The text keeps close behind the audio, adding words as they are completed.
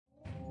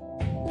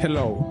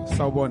Hello,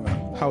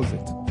 Sawubona, how's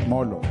it?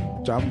 Molo,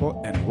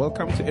 Jumbo, and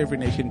welcome to Every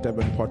Nation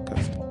Durban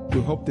podcast.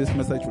 We hope this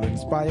message will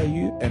inspire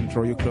you and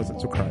draw you closer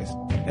to Christ.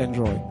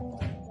 Enjoy.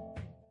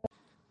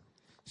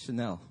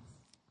 Chanel.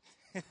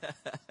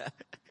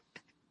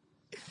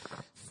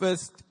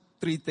 First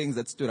three things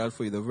that stood out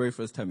for you the very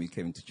first time you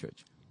came to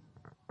church.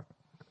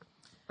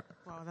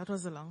 Wow, that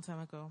was a long time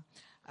ago.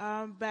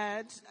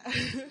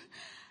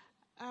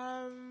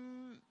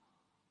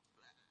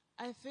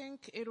 I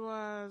think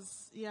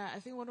I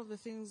think one of the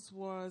things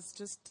was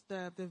just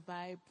the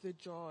vibe, the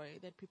joy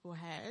that people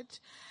had.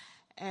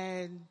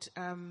 And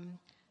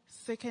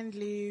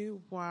secondly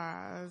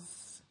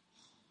was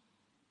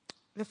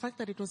the fact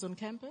that it was on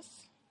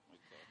campus.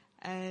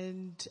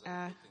 And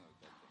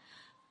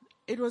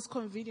it was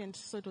convenient,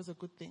 so it was a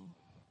good thing.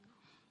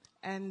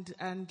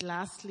 And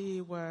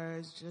lastly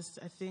was just,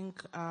 I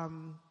think,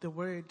 the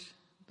word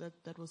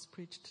that was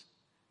preached,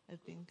 I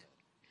think.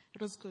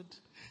 It was good.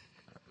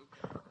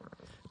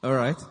 All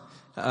right.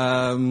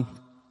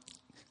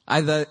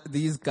 Either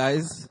these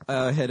guys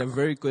had a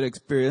very good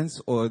experience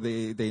or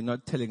they're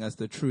not telling us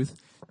the truth.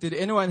 Did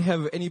anyone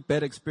have any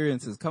bad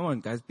experiences? Come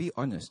on, guys, be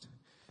honest.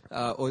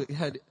 Oh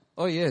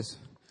yes.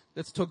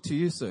 Let's talk to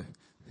you, sir.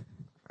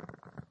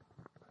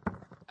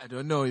 I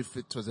don't know if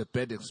it was a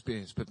bad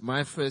experience, but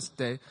my first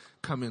day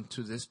coming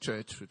to this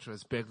church, which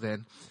was back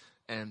then,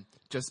 and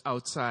just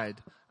outside,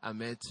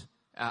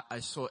 I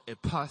saw a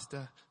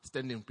pastor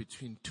standing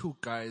between two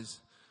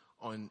guys.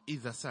 On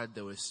either side,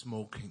 they were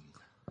smoking.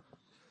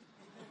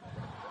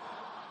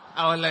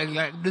 I was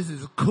like, this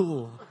is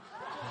cool.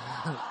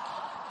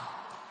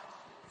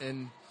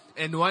 and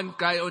one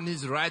guy on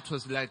his right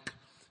was like,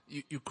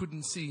 you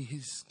couldn't see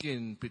his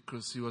skin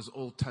because he was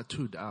all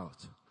tattooed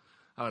out.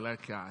 I was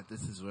like, yeah,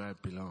 this is where I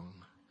belong.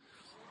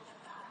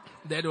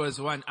 That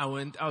was one. I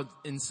went out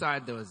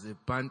inside. There was a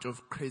bunch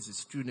of crazy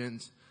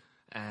students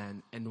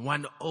and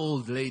one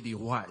old lady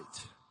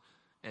white.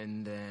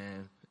 And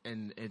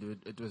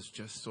it was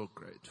just so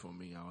great for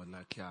me. I was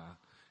like, yeah.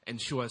 And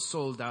she was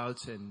sold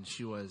out and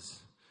she was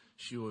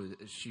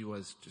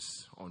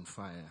just on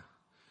fire.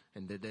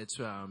 And that's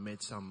where I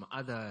met some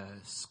other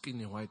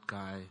skinny white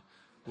guy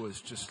who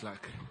was just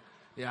like,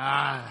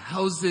 yeah,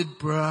 how's it,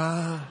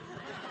 bruh?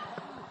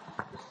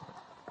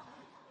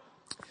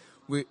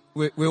 We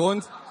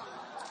won't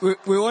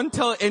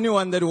tell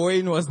anyone that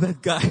Wayne was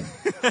that guy.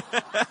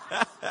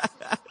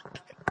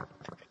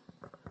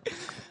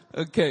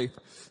 Okay.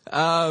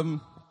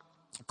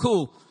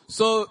 Cool.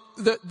 So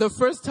the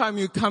first time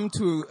you come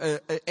to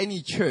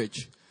any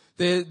church,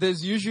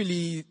 there's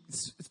usually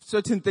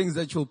certain things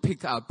that you'll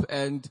pick up,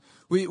 and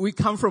we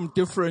come from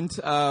different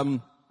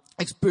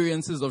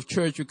experiences of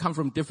church. We come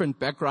from different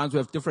backgrounds. We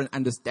have different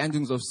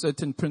understandings of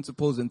certain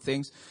principles and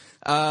things.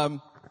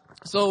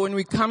 So when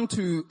we come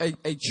to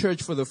a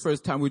church for the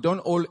first time, we don't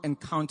all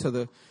encounter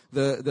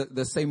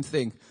the same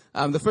thing.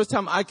 The first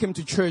time I came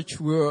to church,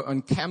 we were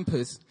on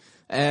campus,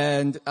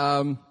 and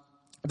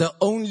the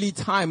only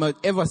time I'd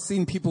ever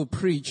seen people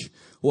preach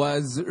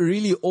was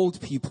really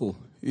old people,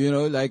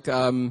 like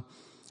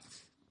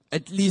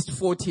at least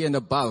 40 and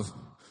above,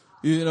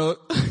 So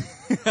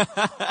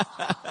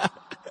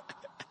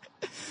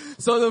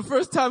the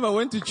first time I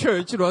went to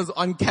church, it was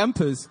on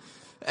campus.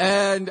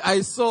 And I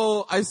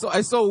saw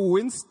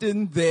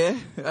Winston there.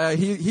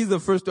 He's the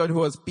first one who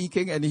was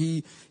speaking, and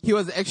he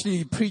was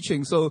actually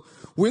preaching. So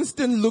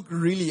Winston looked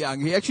really young.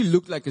 He actually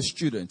looked like a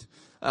student.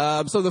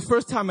 So the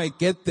first time I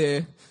get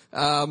there,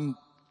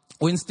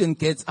 Winston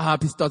gets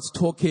up, he starts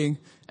talking,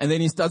 and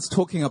then he starts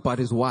talking about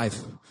his wife.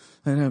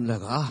 And I'm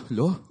like,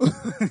 lo,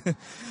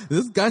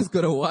 this guy's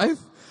got a wife,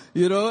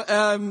 and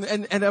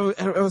I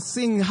was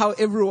seeing how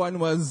everyone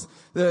was,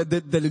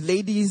 the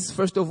ladies,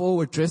 first of all,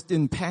 were dressed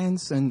in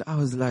pants, and I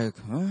was like,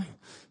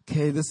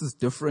 okay, this is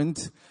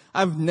different.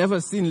 I've never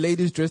seen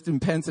ladies dressed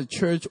in pants at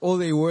church. All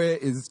they wear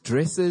is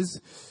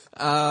dresses.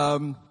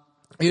 So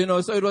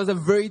it was a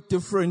very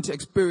different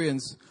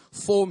experience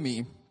for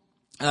me.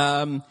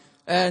 And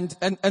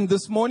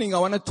this morning I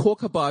want to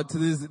talk about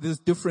these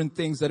different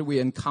things that we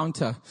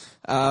encounter,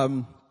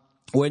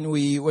 when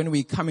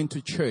we come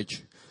into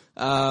church.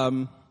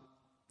 But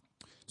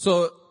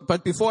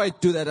before I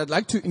do that, I'd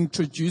like to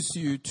introduce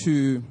you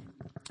to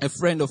a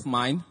friend of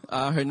mine.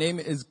 Her name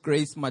is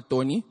Grace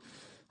Matoni.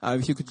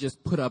 If you could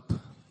just put up,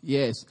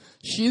 yes.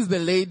 She's the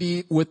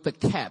lady with the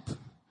cap.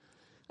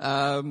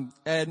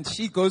 And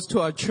she goes to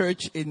our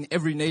church in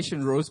Every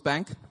Nation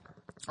Rosebank.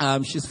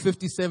 She's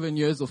 57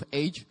 years of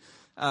age,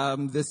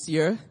 this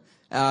year.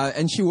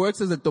 And she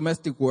works as a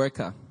domestic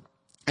worker.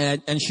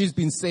 And she's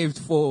been saved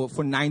for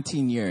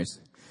 19 years.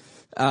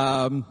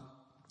 And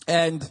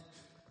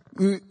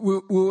we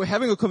were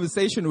having a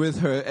conversation with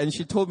her, and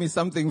she told me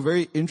something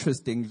very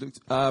interesting.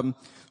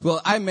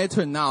 Well, I met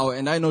her now,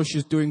 and I know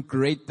she's doing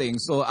great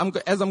things. So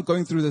as I'm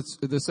going through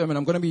the sermon,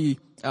 I'm going to be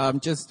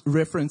just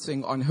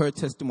referencing on her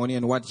testimony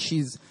and what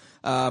she's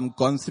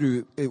gone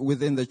through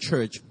within the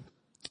church.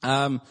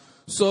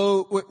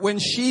 So when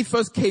she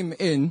first came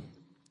in,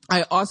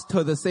 I asked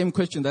her the same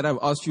question that I've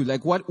asked you,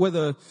 like, what were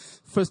the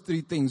first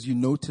 3 things you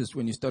noticed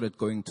when you started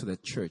going to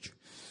that church?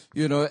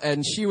 You know,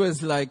 and she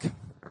was like,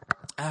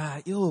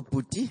 yo,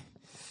 Buti,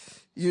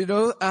 you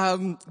know,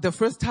 the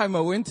first time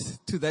I went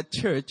to that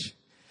church,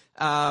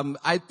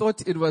 I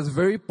thought it was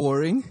very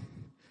boring.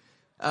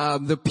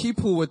 The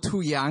people were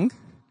too young,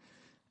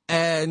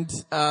 and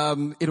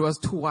it was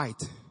too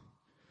white.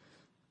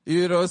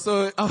 You know,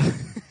 so,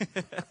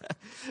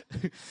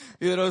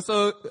 you know,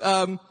 so,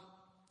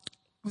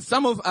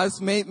 some of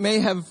us may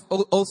have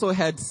also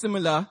had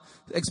similar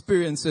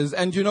experiences.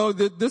 And you know,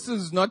 this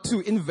is not to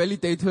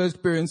invalidate her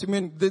experience. I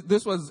mean,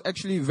 this was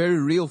actually very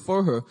real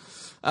for her.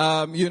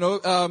 You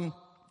know,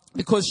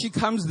 because she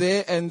comes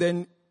there and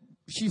then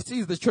she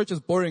sees the church is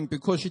boring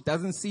because she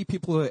doesn't see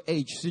people her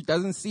age. She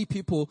doesn't see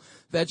people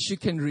that she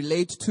can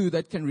relate to,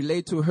 that can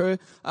relate to her.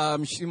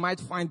 She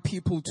might find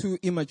people too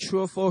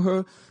immature for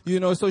her, you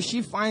know, so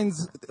she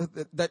finds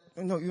that,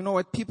 you know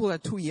what, people are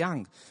too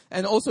young.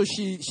 And also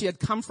she had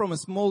come from a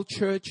small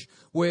church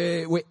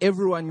where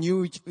everyone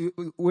knew,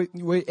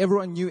 where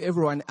everyone knew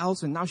everyone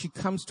else. And now she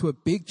comes to a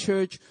big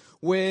church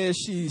where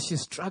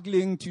she's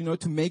struggling to, you know,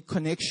 to make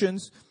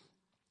connections.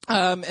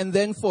 And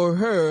then for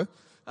her,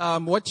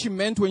 what she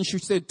meant when she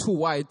said too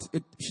white,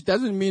 she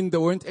doesn't mean there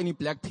weren't any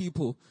black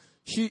people.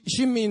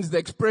 She means the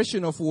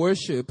expression of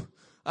worship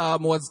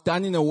was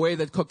done in a way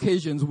that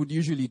Caucasians would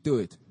usually do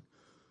it.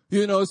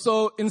 You know,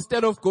 so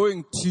instead of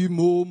going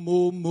Timo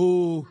mo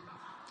mo,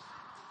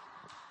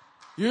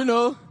 you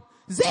know,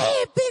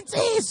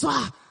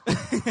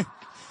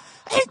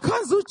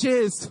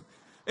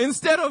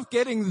 instead of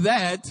getting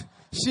that,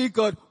 she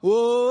got whoa,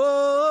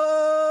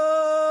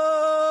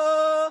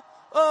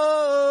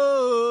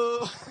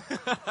 oh.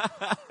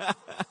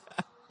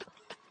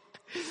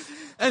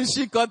 And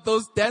she got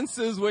those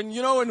dances when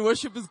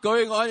worship is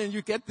going on and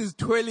you get these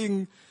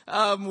twirling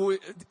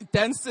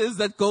dances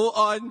that go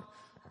on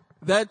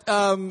that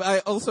I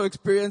also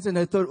experienced, and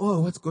I thought,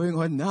 oh, what's going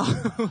on now?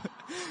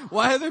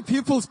 Why are there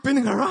people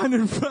spinning around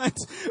in front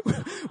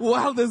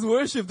while there's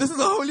worship? This is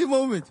a holy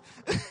moment.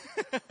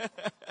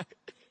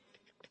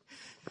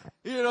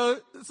 You know,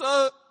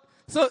 so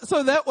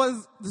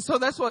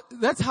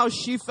that's how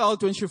she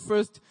felt when she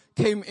first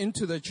came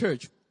into the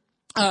church.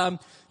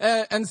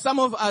 And some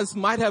of us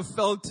might have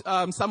felt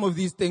some of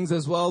these things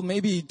as well.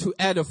 Maybe to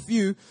add a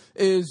few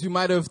is you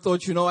might have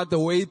thought, you know what, the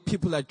way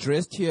people are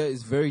dressed here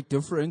is very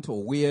different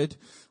or weird.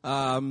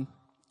 You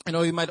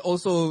know, you might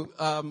also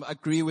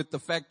agree with the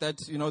fact that,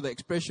 you know, the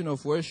expression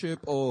of worship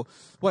or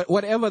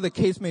whatever the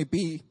case may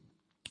be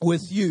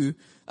with you.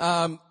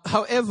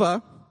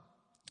 However,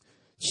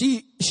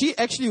 she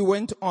actually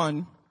went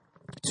on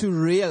to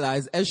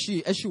realize as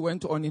she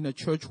went on in a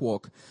church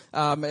walk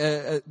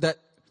that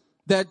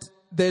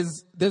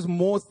there's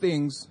more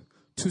things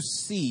to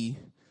see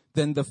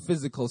than the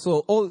physical.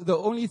 So the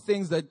only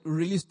things that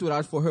really stood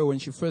out for her when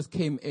she first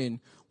came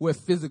in were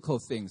physical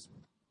things.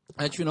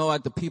 And you know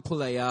what, the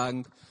people are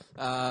young,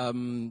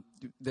 the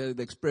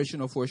expression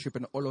of worship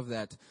and all of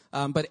that.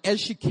 But as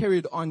she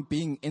carried on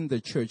being in the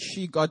church,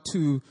 she got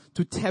to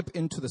tap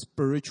into the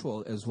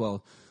spiritual as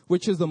well,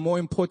 which is the more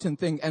important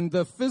thing. And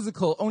the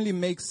physical only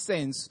makes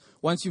sense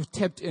once you've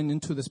tapped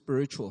into the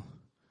spiritual.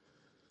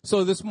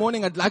 So this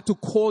morning, I'd like to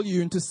call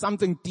you into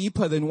something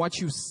deeper than what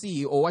you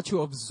see or what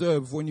you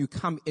observe when you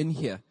come in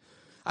here.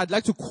 I'd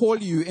like to call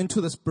you into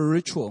the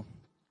spiritual.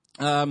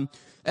 And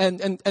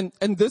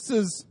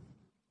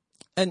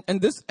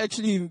this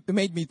actually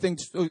made me think,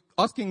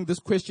 asking this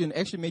question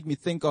actually made me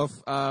think of,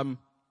 a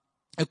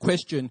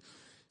question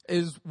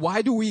is,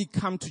 why do we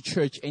come to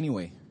church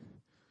anyway?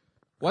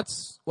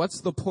 What's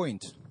the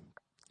point?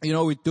 You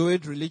know, we do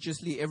it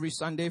religiously every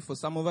Sunday for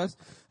some of us,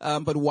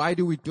 but why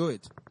do we do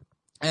it?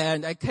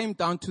 And I came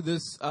down to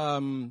this,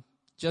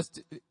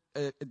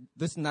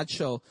 this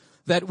nutshell,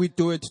 that we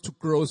do it to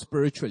grow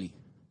spiritually.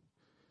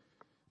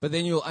 But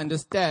then you'll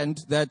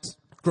understand that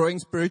growing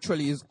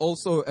spiritually is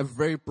also a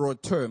very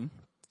broad term.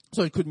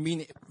 So it could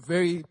mean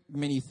very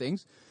many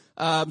things.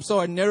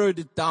 So I narrowed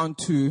it down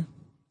to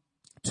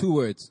 2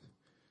 words: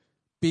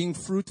 being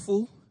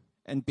fruitful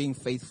and being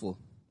faithful.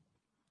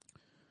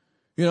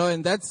 You know,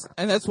 and that's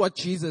that's how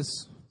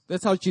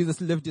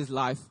Jesus lived his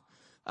life.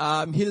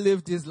 He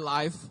lived his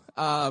life.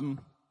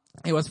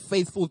 He was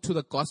faithful to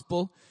the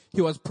gospel.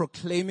 He was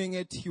proclaiming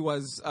it. He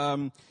was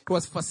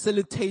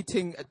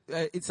facilitating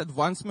its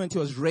advancement. He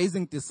was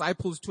raising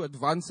disciples to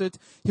advance it.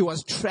 He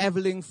was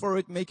traveling for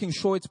it, making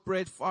sure it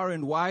spread far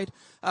and wide.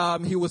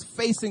 He was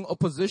facing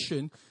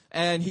opposition,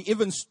 and he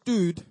even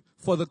stood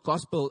for the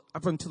gospel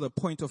up until the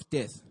point of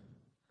death.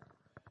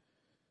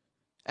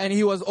 And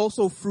he was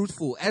also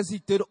fruitful. As he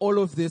did all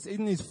of this,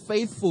 in his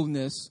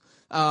faithfulness,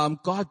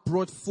 God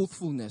brought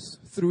fruitfulness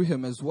through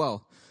him as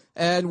well.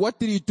 And what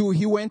did he do?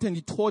 He went and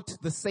he taught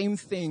the same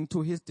thing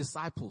to his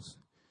disciples.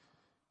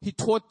 He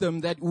taught them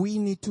that we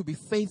need to be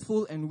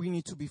faithful and we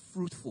need to be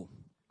fruitful.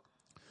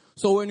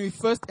 So when we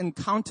first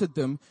encountered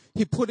them,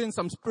 he put in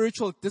some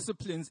spiritual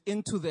disciplines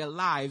into their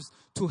lives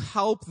to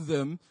help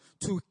them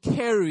to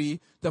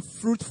carry the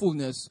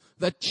fruitfulness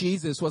that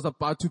Jesus was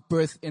about to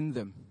birth in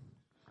them.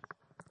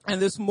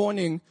 And this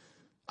morning,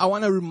 I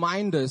want to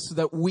remind us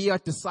that we are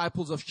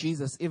disciples of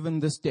Jesus even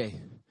this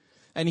day.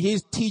 And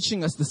He's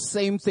teaching us the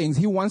same things.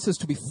 He wants us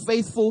to be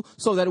faithful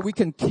so that we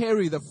can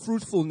carry the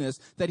fruitfulness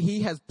that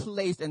He has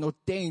placed and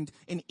ordained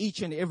in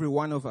each and every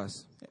one of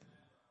us.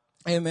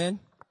 Amen.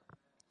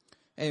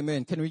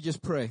 Amen. Can we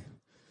just pray?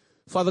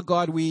 Father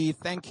God, we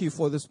thank You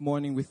for this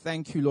morning. We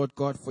thank You, Lord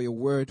God, for Your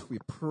word. We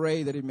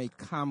pray that it may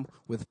come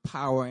with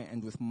power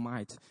and with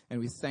might. And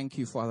we thank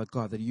You, Father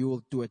God, that You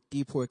will do a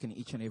deep work in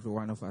each and every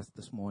one of us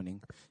this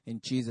morning.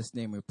 In Jesus'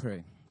 name we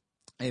pray.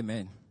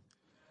 Amen.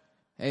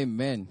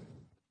 Amen.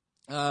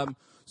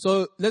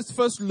 So let's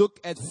first look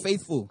at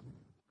faithful.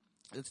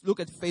 Let's look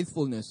at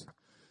faithfulness.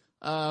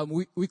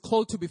 We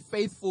call to be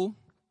faithful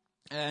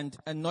and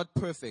not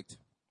perfect.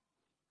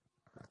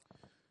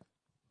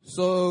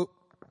 So,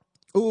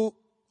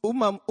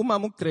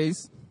 Umamu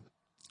Grace,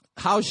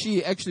 how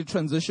she actually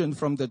transitioned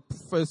from the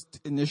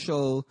first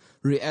initial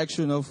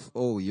reaction of,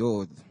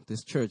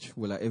 this church,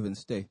 will I even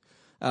stay?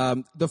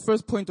 The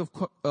first point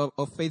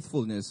of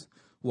faithfulness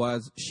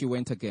was she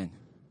went again.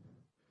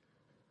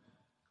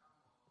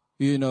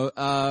 You know,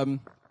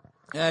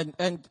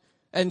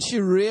 and she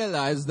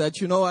realized that,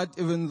 you know what,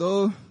 even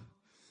though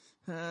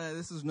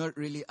this is not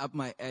really up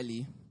my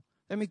alley,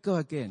 let me go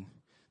again.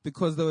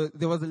 Because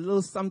there was a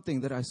little something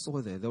that I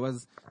saw there. There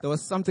was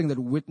something that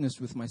witnessed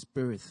with my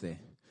spirit there,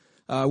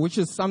 which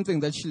is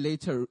something that she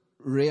later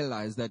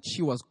realized that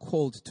she was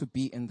called to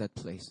be in that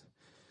place.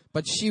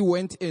 But she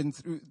went in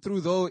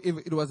through though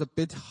it was a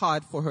bit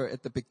hard for her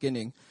at the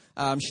beginning,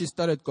 she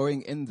started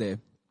going in there.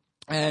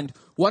 And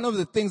one of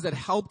the things that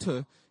helped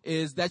her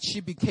is that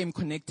she became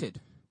connected.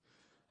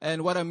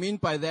 And what I mean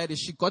by that is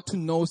she got to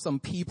know some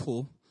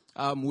people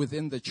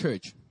within the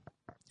church.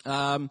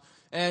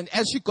 And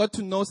as she got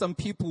to know some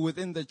people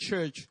within the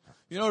church,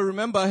 you know,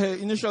 remember her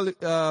initial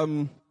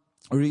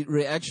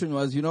reaction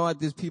was, you know what,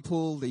 these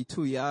people, they're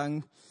too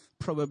young,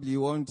 probably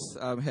won't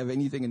have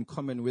anything in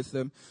common with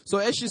them. So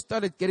as she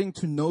started getting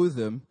to know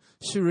them,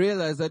 she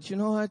realized that, you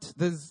know what,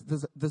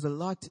 there's a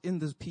lot in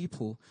these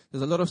people.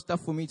 There's a lot of stuff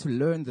for me to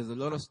learn. There's a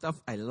lot of stuff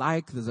I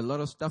like. There's a lot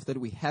of stuff that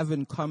we have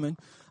in common.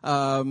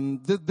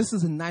 This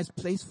is a nice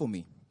place for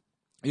me,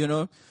 you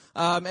know.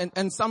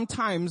 And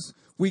sometimes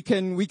we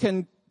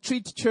can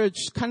treat church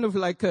kind of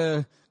like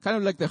the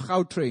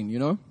Gautrain, you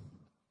know.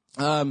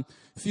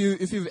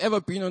 If you've ever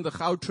been on the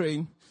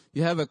Gautrain,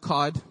 you have a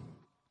card.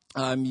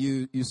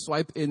 You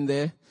swipe in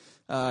there.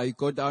 You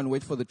go down,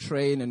 wait for the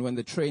train, and when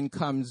the train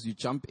comes, you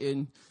jump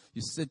in.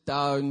 You sit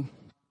down,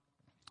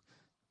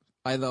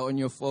 either on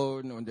your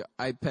phone, on the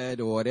iPad,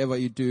 or whatever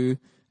you do.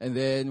 And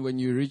then when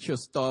you reach your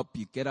stop,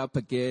 you get up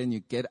again,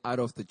 you get out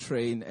of the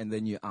train, and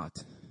then you're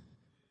out.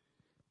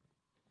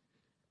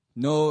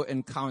 No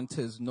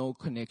encounters, no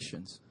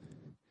connections.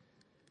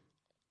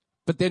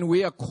 But then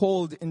we are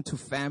called into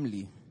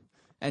family.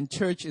 And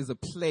church is a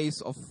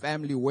place of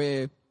family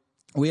where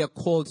we are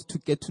called to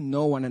get to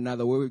know one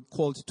another, where we're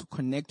called to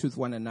connect with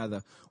one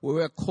another, where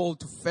we are called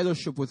to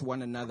fellowship with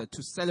one another,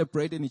 to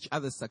celebrate in each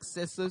other's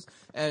successes,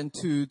 and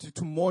to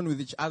mourn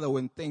with each other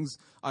when things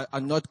are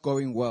not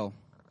going well.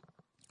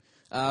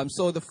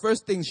 So the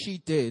first thing she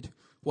did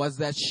was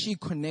that she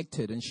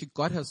connected, and she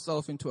got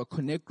herself into a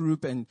connect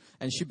group, and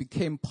she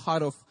became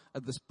part of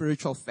the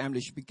spiritual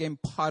family. She became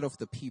part of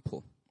the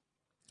people.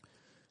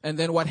 And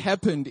then what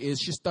happened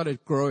is she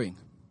started growing.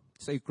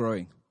 Say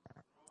growing.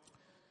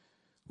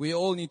 We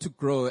all need to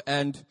grow.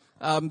 And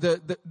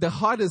the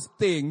hardest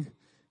thing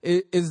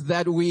is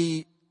that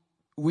we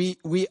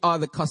are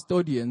the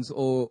custodians,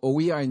 or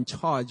we are in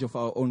charge of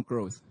our own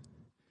growth.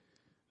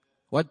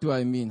 What do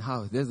I mean?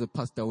 How? There's a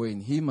Pastor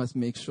Wayne. He must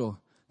make sure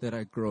that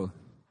I grow.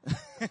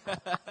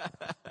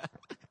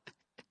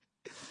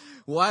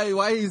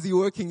 Why is he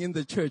working in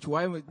the church?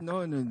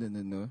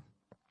 No.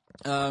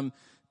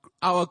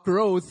 Our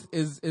growth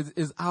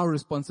is our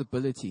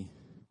responsibility.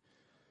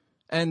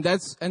 And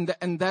that's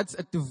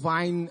a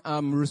divine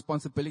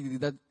responsibility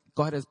that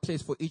God has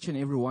placed for each and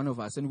every one of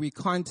us. And we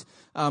can't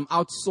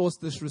outsource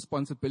this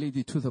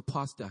responsibility to the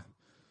pastor.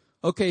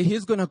 Okay,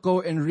 he's going to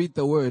go and read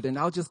the word, and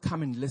I'll just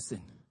come and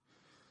listen.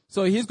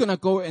 So he's going to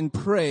go and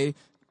pray,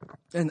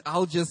 and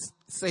I'll just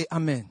say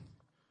amen.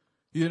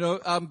 You know,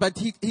 but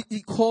he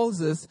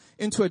calls us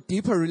into a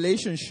deeper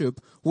relationship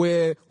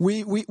where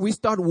we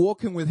start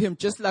walking with him.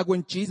 Just like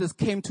when Jesus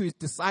came to his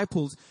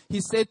disciples, he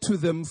said to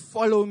them,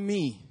 "Follow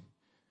me."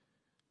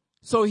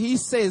 So he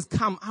says,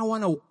 "Come, I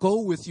want to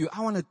go with you.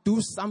 I want to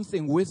do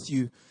something with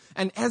you."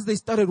 And as they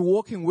started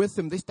walking with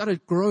him, they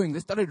started growing. They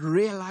started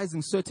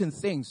realizing certain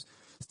things.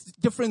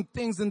 Different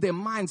things in their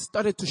minds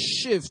started to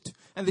shift,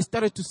 and they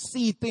started to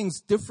see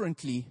things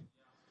differently.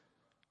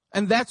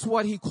 And that's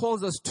what he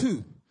calls us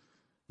to.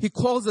 He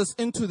calls us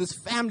into this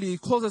family. He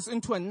calls us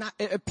into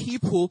a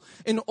people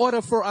in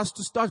order for us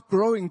to start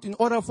growing, in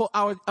order for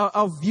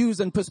our views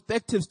and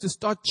perspectives to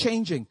start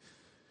changing.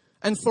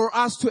 And for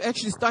us to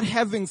actually start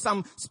having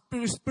some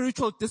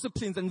spiritual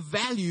disciplines and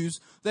values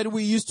that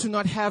we used to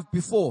not have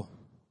before.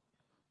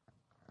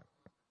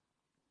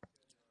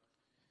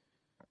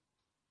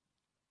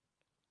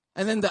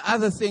 And then the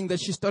other thing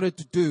that she started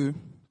to do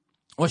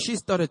Well, she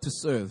started to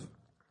serve.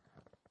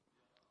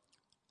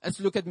 Let's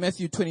look at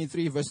Matthew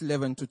 23, verse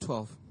 11 to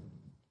 12.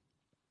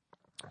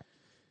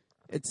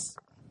 It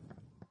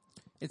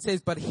says,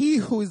 "But he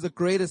who is the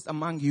greatest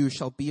among you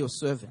shall be your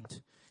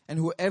servant, and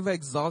whoever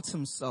exalts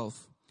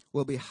himself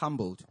will be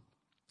humbled,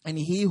 and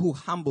he who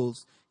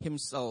humbles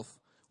himself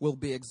will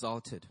be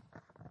exalted."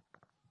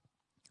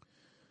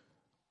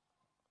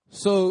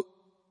 So,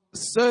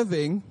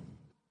 serving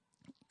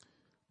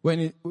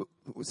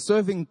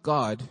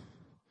God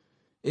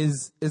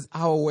is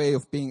our way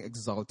of being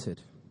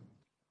exalted.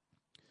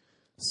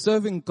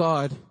 Serving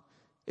God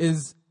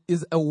is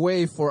a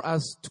way for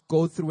us to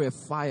go through a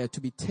fire,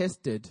 to be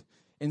tested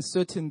in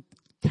certain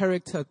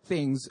character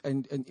things,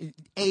 and it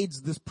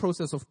aids this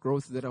process of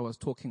growth that I was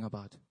talking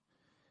about.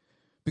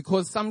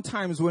 Because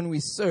sometimes when we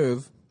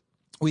serve,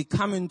 we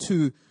come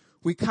into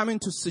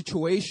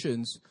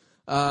situations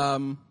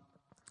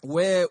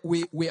where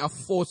we are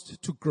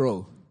forced to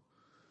grow,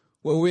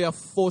 where we are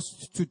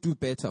forced to do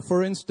better.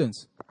 For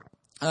instance,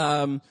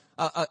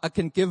 I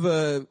can give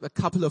a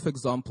couple of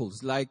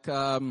examples. Like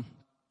a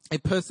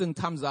person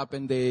comes up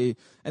and they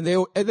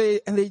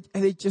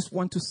just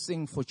want to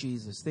sing for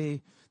Jesus. They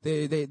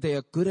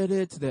are good at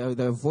it.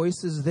 Their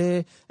voice is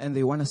there, and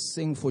they want to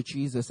sing for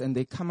Jesus. And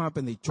they come up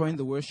and they join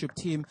the worship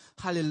team.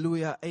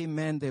 Hallelujah,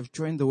 amen. They've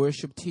joined the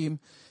worship team.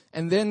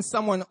 And then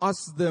someone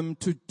asks them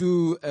to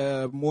do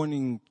a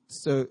morning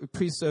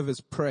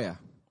pre-service prayer.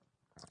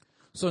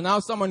 So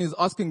now someone is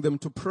asking them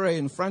to pray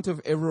in front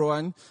of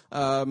everyone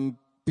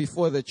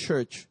before the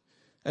church.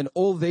 And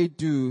all they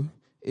do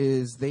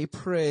is they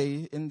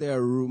pray in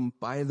their room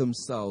by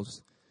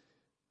themselves.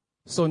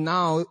 So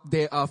now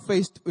they are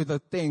faced with a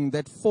thing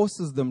that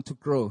forces them to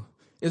grow.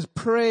 Is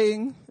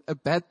praying a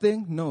bad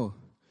thing? No.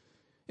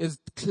 Is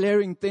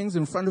clearing things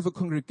in front of a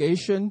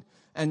congregation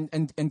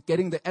and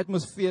getting the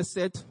atmosphere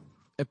set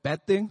a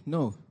bad thing?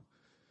 No.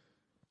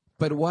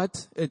 But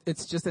what?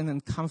 It's just an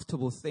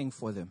uncomfortable thing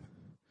for them.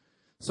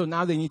 So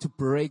now they need to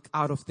break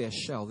out of their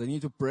shell. They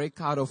need to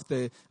break out of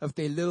their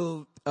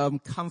little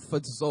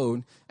comfort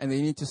zone, and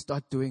they need to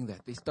start doing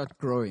that. They start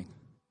growing.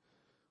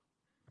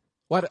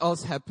 What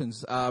else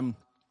happens?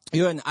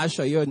 You're an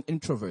usher. You're an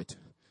introvert.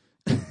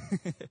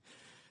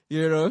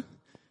 You know?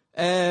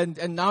 And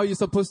now you're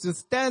supposed to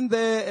stand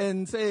there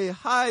and say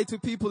hi to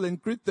people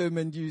and greet them,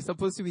 and you're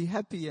supposed to be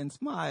happy and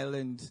smile.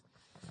 And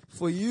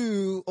for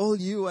you, all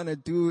you want to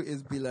do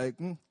is be like,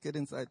 get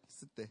inside,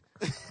 sit there.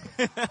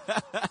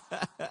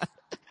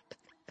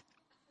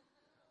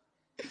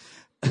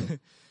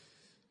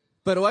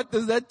 But what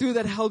does that do?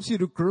 That helps you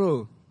to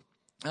grow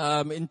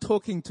in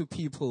talking to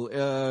people.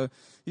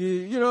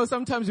 You know,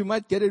 sometimes you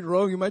might get it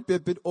wrong. You might be a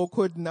bit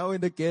awkward now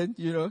and again,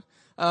 you know.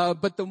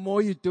 But the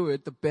more you do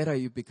it, the better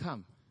you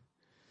become.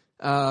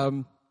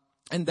 And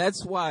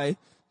that's why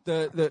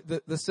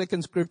the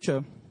second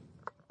scripture,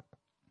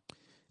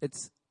 it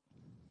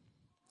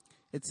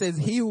says,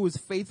 he who is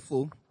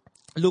faithful,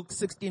 Luke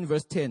 16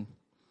 verse 10.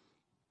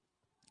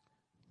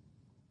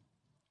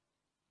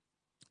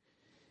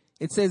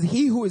 It says,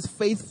 he who is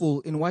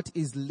faithful in what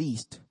is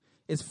least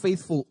is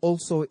faithful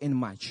also in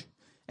much.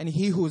 And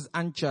he who is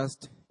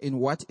unjust in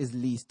what is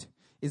least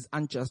is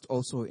unjust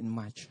also in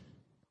much.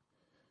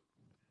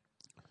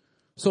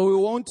 So we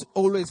won't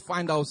always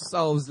find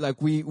ourselves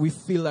like we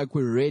feel like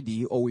we're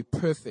ready or we're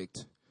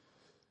perfect.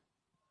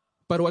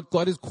 But what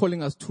God is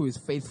calling us to is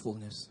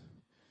faithfulness.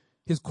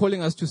 He's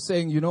calling us to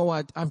saying, you know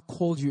what, I've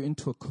called you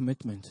into a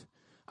commitment.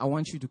 I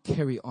want you to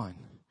carry on.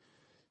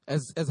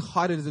 As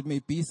hard as it may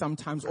be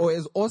sometimes, or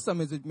as awesome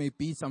as it may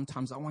be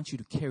sometimes, I want you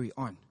to carry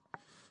on.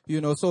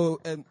 You know, so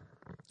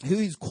who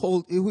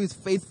is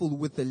faithful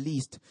with the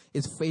least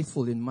is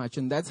faithful in much.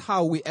 And that's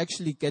how we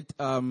actually get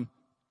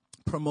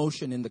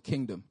promotion in the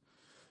kingdom.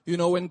 You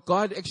know, when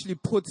God actually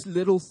puts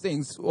little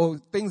things, or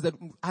things that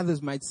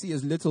others might see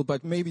as little,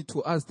 but maybe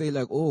to us they're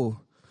like,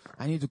 oh,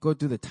 I need to go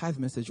do the tithe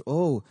message.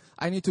 Oh,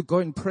 I need to go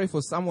and pray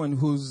for someone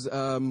who's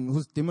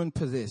demon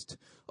possessed.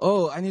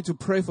 Oh, I need to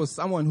pray for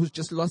someone who's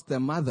just lost their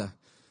mother.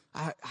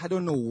 I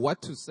don't know what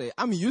to say.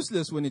 I'm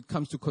useless when it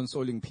comes to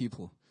consoling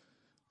people.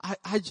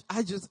 I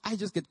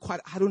just get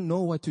quiet. I don't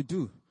know what to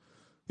do.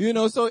 You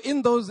know, so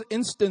in those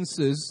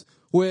instances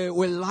where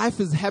life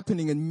is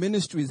happening and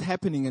ministry is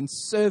happening and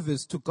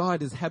service to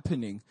God is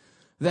happening,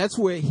 that's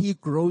where He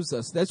grows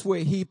us. That's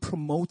where He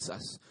promotes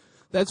us.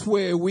 That's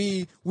where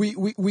we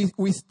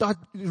start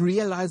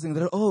realizing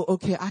that, oh,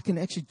 okay, I can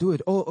actually do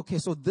it. Oh, okay,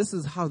 so this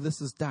is how this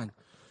is done.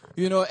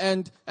 You know,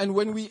 and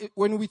when we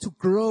to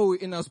grow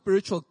in our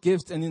spiritual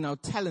gifts and in our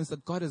talents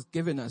that God has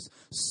given us,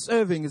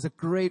 serving is a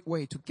great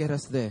way to get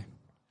us there.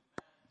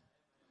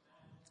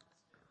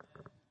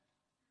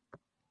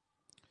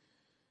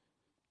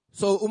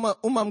 So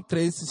Umam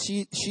Grace,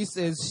 she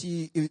says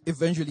she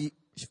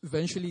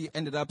eventually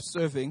ended up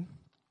serving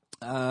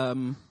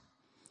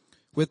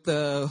with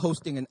the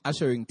hosting and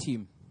ushering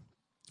team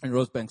in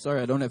Rosebank.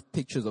 Sorry, I don't have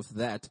pictures of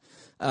that.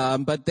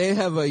 But they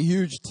have a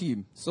huge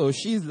team. So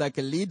she's like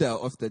a leader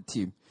of the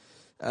team.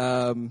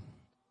 Well,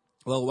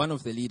 one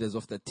of the leaders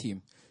of the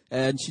team.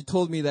 And she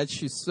told me that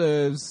she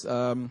serves,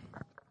 I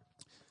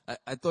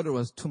I thought it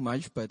was too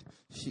much, but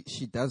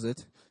she does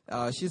it.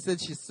 She said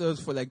she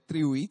serves for like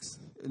 3 weeks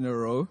in a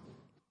row.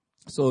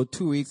 So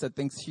 2 weeks, I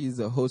think she's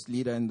a host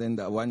leader, and then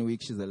the 1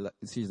 week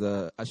she's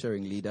a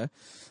ushering leader,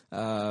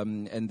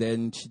 and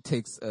then she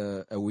takes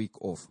a week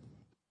off.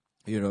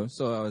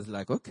 So I was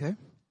like, okay,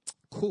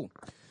 cool.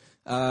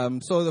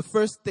 So the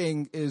first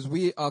thing is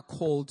we are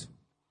called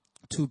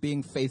to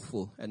being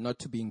faithful and not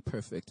to being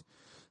perfect.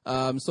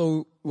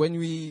 So when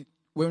we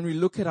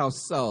look at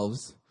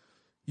ourselves,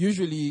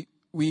 usually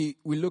we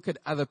look at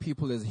other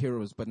people as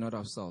heroes, but not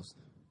ourselves.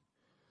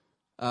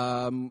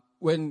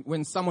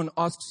 When someone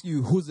asks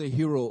you who's a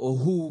hero or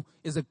who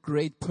is a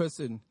great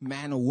person,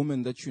 man or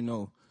woman that you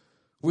know,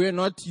 we're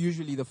not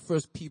usually the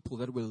first people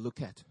that we'll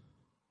look at.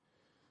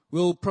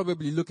 We'll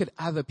probably look at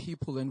other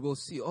people and we'll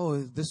see, oh,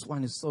 this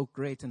one is so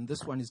great and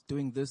this one is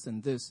doing this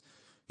and this.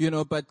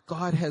 But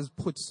God has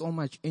put so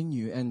much in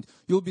you, and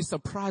you'll be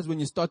surprised when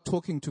you start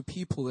talking to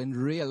people and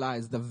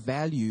realize the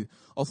value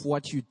of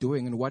what you're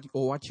doing and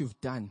what you've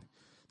done.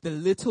 The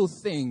little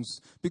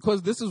things,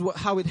 because this is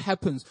how it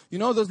happens.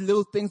 Those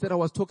little things that I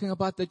was talking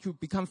about that you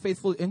become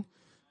faithful in,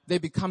 they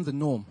become the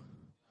norm.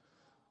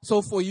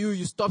 So for you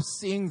stop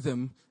seeing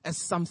them as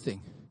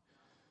something.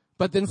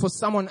 But then for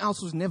someone else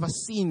who's never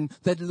seen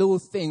that little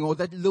thing or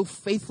that little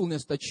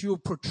faithfulness that you're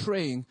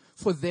portraying,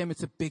 for them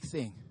it's a big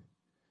thing.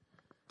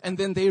 And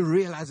then they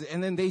realize it,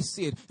 and then they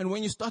see it. And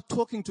when you start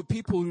talking to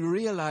people, you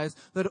realize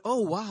that,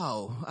 oh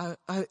wow,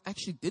 I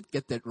actually did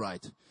get that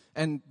right.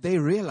 And they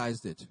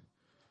realized it.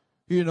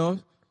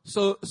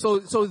 So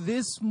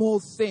these small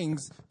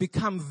things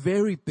become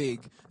very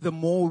big the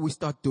more we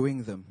start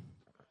doing them.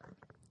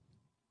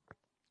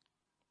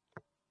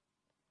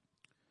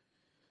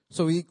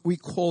 So we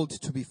called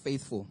to be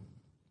faithful.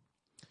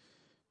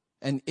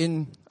 And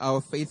in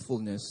our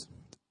faithfulness,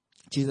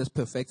 Jesus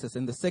perfects us.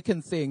 And the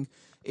second thing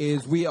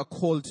is we are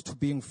called to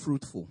being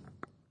fruitful.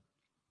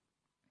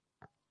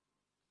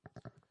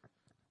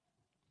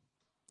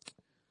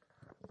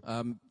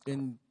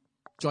 In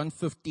John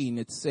 15,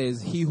 it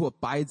says, he who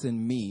abides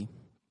in me,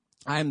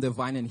 I am the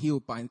vine, and he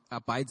who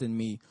abides in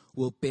me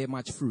will bear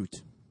much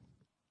fruit.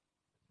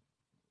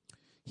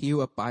 He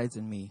who abides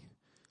in me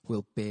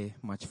will bear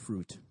much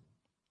fruit.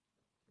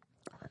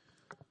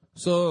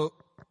 So,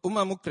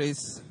 Umamu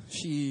Grace,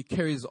 she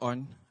carries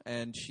on,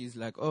 and she's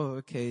like, oh,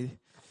 okay,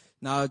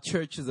 now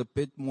church is a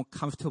bit more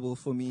comfortable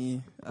for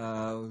me.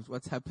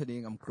 What's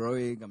happening? I'm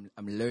growing,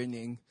 I'm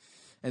learning.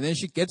 And then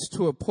she gets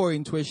to a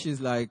point where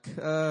she's like,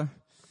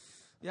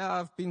 yeah,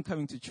 I've been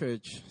coming to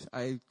church.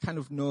 I kind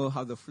of know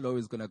how the flow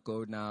is going to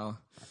go now.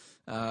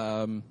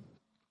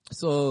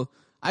 So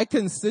I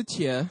can sit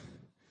here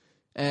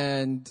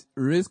and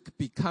risk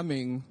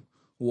becoming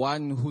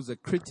one who's a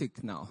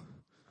critic now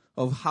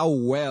of how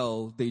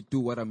well they do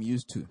what I'm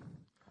used to.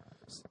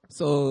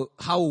 So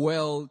how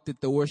well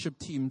did the worship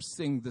team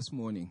sing this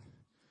morning?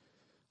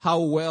 How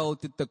well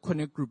did the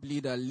connect group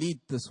leader lead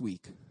this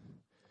week?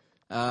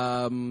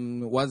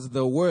 Was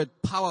the word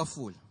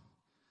powerful?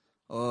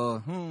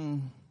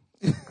 And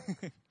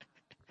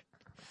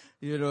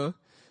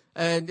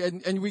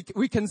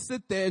we can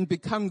sit there and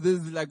become this,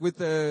 like with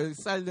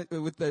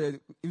the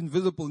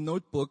invisible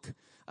notebook,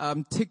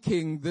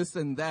 ticking this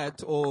and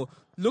that, or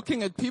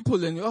looking at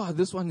people and, oh,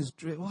 this one is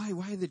why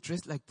are they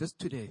dressed like this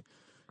today?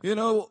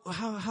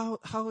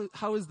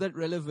 How is that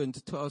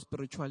relevant to our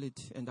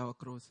spirituality and our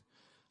growth?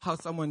 How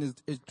someone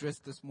is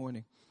dressed this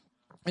morning.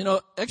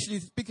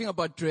 Actually speaking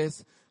about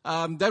dress,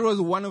 that was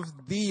one of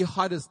the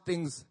hardest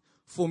things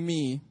for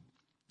me.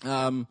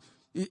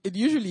 It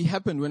usually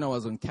happened when I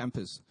was on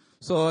campus.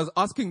 So I was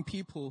asking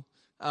people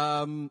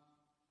to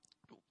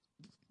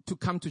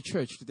come to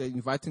church. They're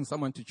inviting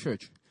someone to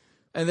church.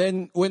 And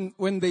then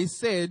when they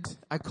said,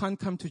 I can't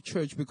come to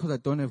church because I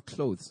don't have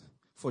clothes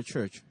for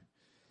church,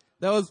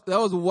 that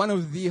was one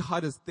of the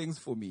hardest things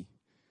for me.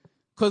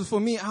 Because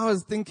for me, I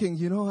was thinking,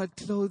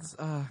 clothes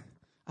are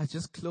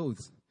just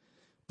clothes.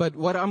 But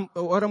what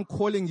I'm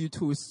calling you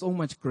to is so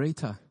much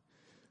greater.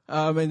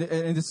 And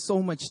it's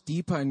so much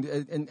deeper, and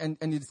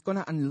it's going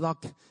to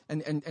unlock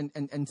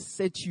and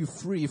set you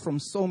free from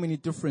so many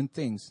different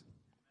things.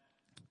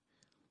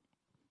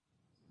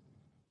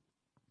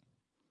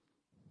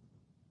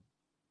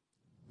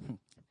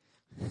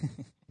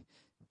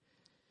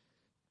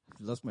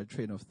 I've lost my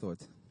train of thought.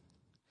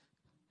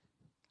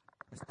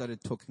 I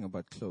started talking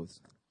about clothes.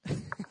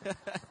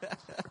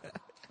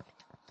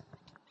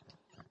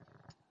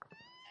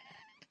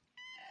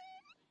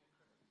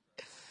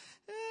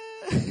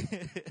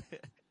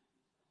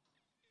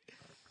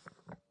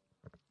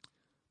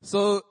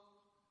 So,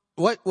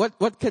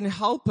 what can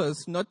help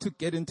us not to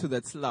get into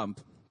that slump,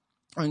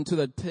 or into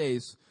that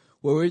place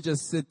where we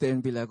just sit there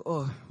and be like,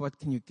 oh, what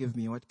can you give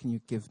me? What can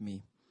you give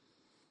me?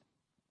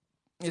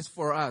 It's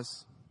for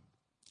us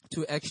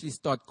to actually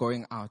start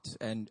going out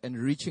and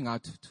reaching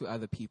out to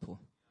other people.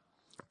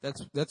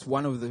 That's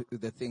one of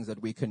the things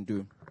that we can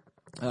do.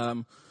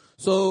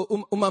 So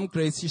Umam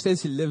Grace, she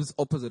says she lives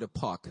opposite a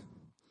park.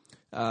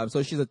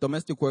 So she's a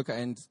domestic worker,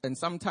 and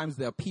sometimes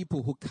there are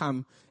people who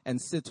come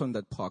and sit on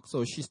that park.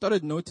 So she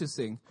started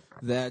noticing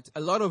that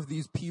a lot of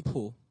these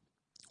people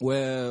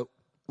were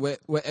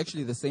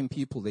actually the same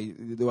people.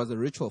 There was a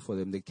ritual for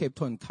them. They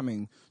kept on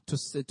coming to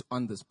sit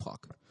on this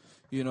park,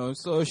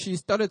 So she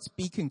started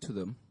speaking to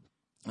them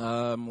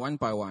one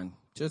by one.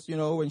 Just,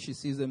 when she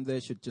sees them there,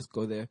 she'd just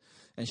go there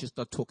and she'd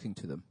start talking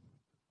to them.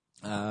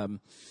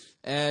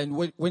 And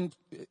when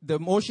the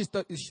more she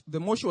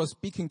was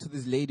speaking to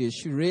these ladies,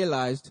 she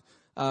realized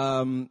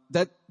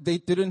that they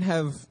didn't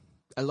have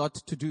a lot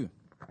to do.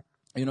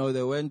 They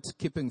weren't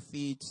keeping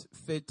fit.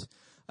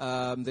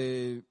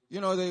 They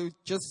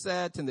just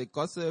sat and they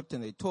gossiped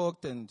and they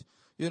talked and,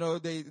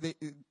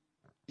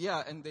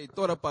 and they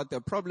thought about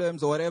their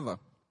problems or whatever.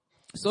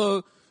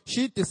 So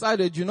she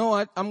decided, you know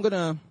what, I'm going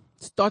to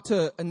start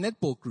a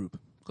netball group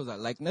because I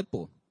like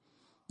netball.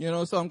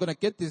 So I'm going to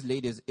get these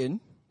ladies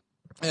in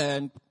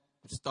and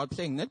start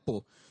playing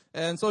netball.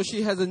 And so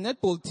she has a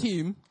netball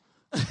team.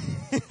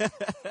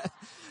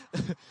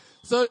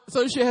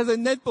 So she has a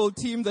netball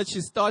team that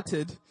she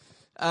started.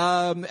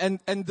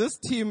 And this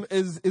team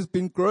is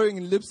been growing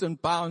in leaps and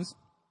bounds.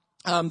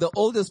 The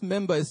oldest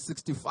member is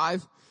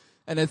 65.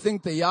 And I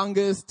think the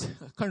youngest,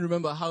 I can't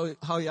remember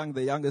how young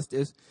the youngest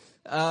is.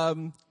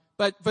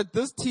 But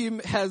this team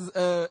has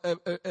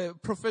a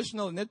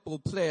professional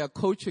netball player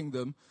coaching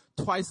them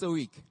twice a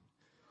week.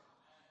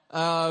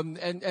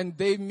 And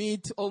they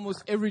meet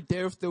almost every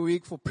day of the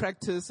week for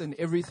practice and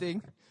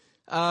everything.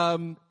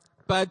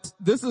 But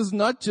this is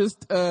not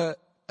just an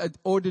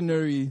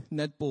ordinary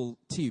netball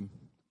team.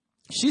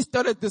 She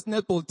started this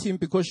netball team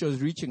because she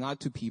was reaching out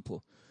to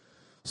people.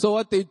 So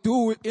what they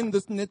do in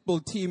this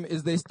netball team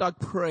is they start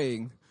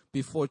praying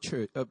before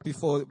church,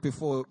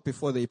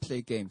 before they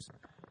play games.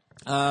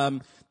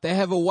 They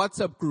have a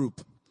WhatsApp group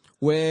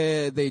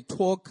where they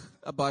talk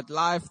about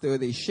life, where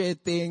they share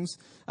things.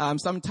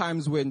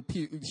 Sometimes when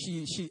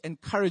she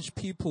encouraged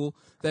people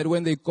that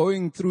when they're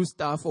going through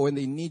stuff or when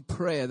they need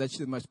prayer, that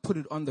she must put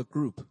it on the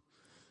group.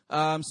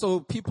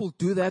 So people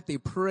do that. They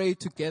pray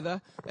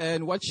together.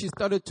 And what she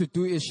started to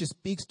do is she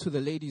speaks to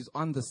the ladies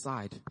on the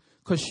side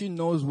because she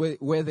knows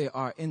where they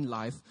are in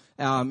life.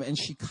 And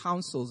she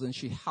counsels and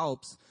she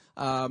helps.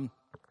 And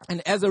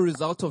as a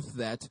result of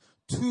that,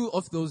 2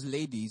 of those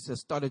ladies have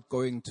started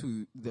going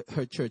to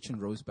her church in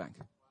Rosebank.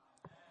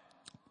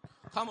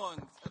 Come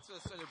on, that's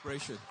a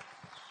celebration.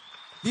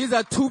 These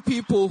are 2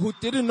 people who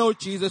didn't know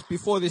Jesus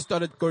before they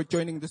started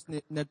joining this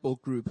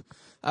netball group.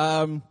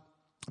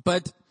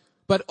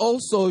 But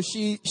also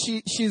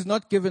she's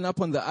not given up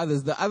on the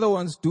others. The other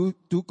ones do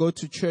go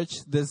to church.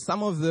 There's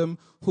some of them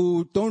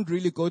who don't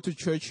really go to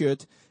church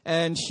yet,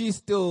 and she's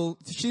still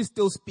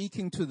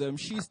speaking to them.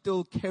 She's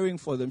still caring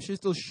for them. She's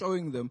still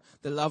showing them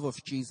the love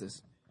of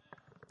Jesus.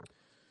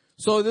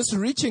 So this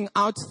reaching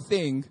out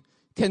thing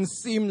can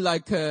seem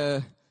like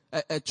a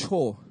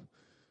chore.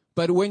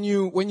 But when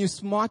you're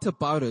smart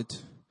about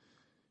it,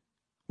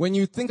 when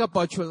you think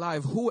about your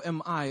life, who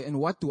am I and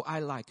what do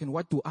I like and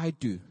what do I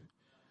do?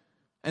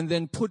 And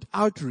then put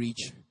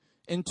outreach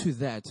into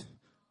that,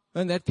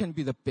 and that can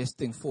be the best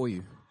thing for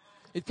you.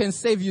 It can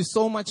save you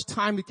so much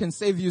time. It can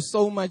save you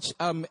so much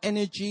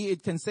energy.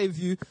 It can save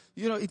you,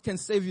 it can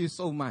save you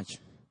so much.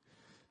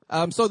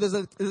 So there's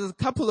a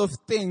couple of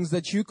things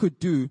that you could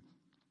do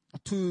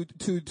to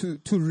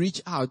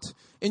reach out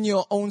in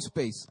your own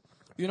space.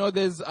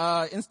 There's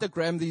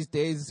Instagram these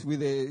days with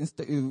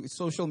the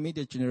social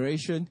media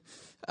generation.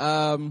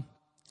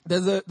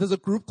 There's a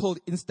group called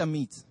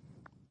InstaMeet.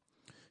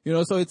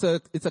 So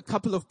it's a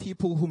couple of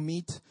people who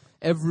meet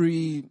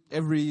every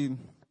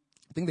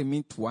I think they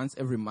meet once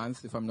every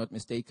month, if I'm not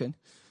mistaken.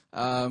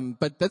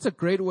 But that's a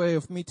great way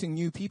of meeting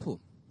new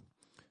people.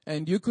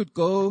 And you could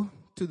go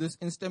to this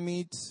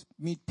InstaMeet,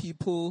 meet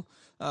people,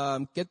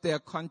 get their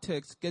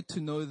context, get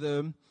to know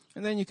them,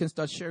 and then you can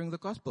start sharing the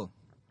gospel.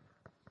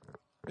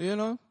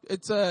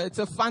 It's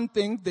a fun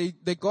thing.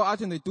 They go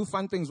out and they do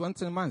fun things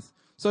once a month.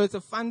 So it's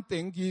a fun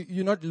thing.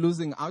 You're not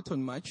losing out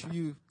on much.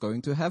 You're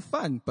going to have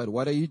fun. But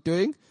what are you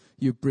doing?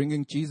 You're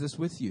bringing Jesus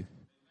with you.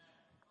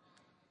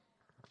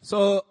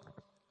 So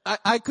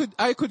I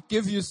could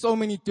give you so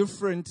many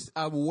different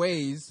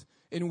ways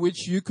in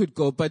which you could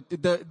go. But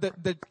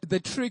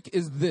the trick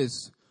is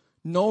this: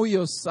 know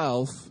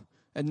yourself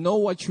and know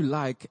what you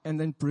like,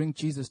 and then bring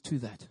Jesus to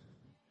that.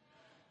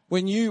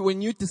 When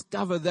you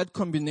discover that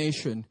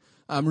combination,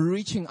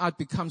 reaching out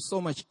becomes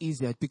so much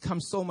easier. It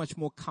becomes so much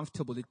more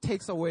comfortable. It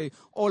takes away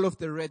all of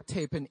the red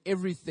tape and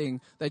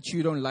everything that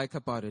you don't like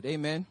about it.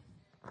 Amen.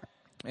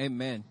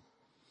 Amen.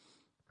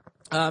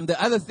 The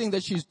other thing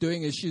that she's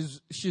doing is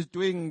she's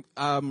doing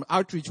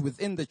outreach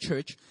within the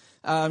church.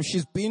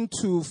 She's been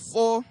to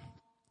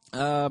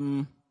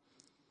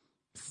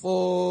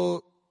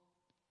four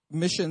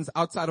missions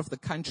outside of the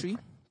country,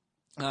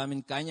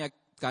 in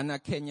Ghana,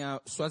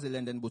 Kenya,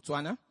 Swaziland, and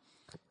Botswana.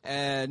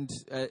 And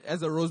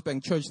as a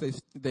Rosebank church,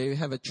 they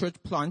have a church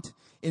plant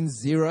in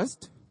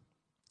Zeerust,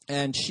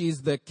 and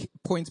she's the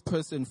point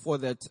person for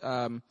that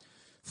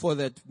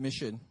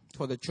mission,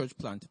 for the church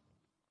plant.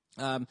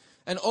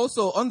 And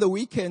also on the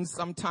weekends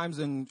sometimes,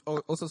 and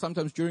also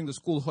sometimes during the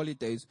school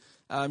holidays,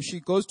 she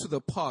goes to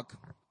the park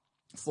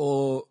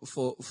for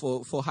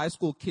high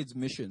school kids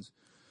missions.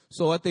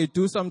 So what they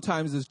do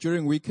sometimes is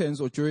during weekends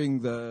or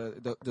during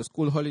the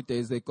school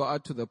holidays, they go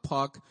out to the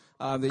park,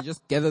 they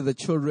just gather the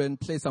children,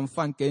 play some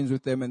fun games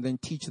with them, and then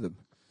teach them,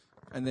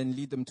 and then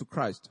lead them to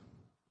Christ,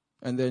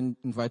 and then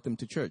invite them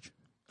to church.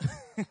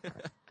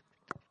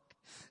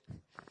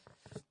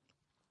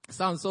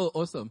 Sounds so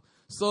awesome.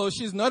 So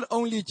she's not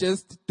only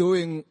just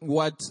doing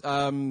what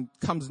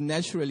comes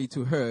naturally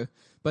to her,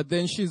 but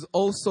then she's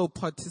also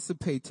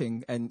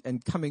participating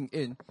and coming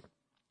in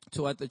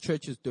to what the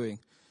church is doing.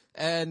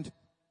 And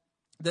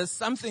there's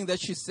something that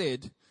she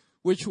said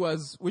which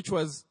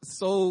was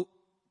so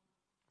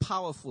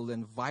powerful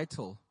and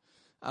vital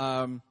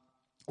when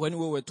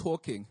we were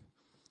talking.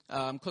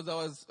 Because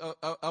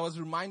I was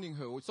reminding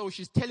her. So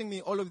she's telling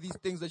me all of these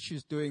things that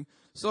she's doing.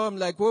 So I'm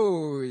like,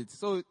 wait.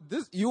 So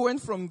you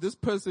went from this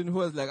person who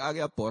was like, I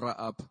get bora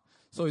up,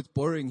 so it's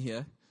boring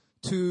here,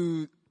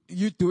 to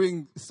you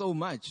doing so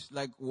much.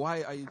 Like,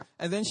 why are you?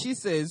 And then she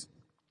says,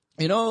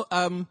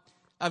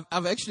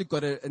 I've actually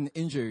got an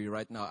injury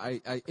right now.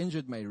 I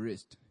injured my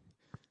wrist.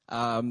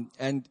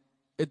 And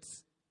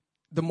it's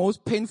the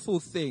most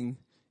painful thing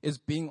is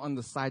being on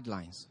the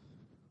sidelines,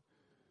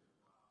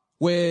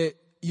 where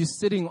you're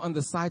sitting on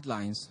the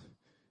sidelines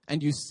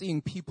and you're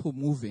seeing people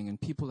moving and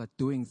people are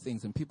doing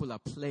things and people are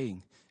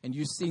playing and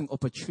you're seeing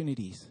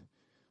opportunities,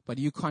 but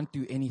you can't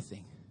do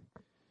anything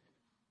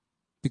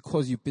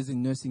because you're busy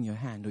nursing your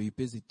hand or you're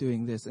busy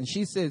doing this. And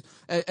she says,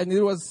 and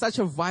it was such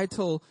a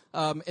vital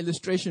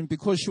illustration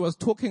because she was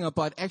talking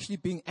about actually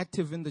being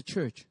active in the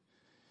church.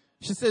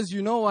 She says,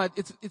 you know what?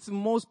 It's the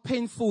most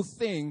painful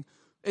thing.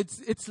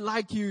 It's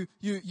like you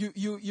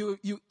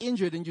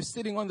injured and you're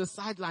sitting on the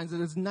sidelines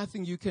and there's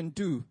nothing you can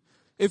do.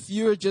 If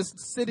you're just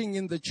sitting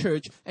in the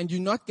church and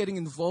you're not getting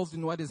involved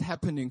in what is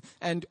happening,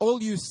 and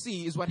all you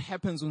see is what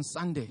happens on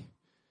Sunday.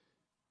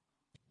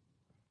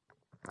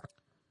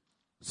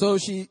 So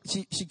she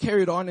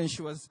carried on and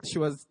she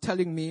was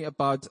telling me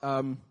about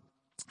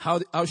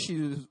how she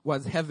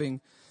was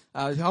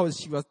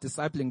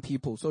discipling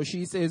people. So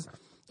she says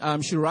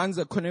she runs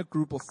a connect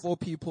group of 4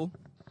 people.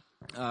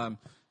 And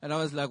I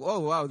was like,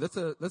 oh wow, that's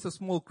a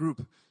small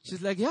group.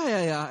 She's like,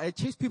 yeah, I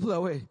chase people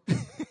away.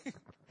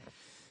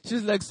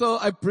 She's like, so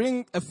I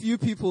bring a few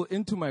people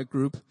into my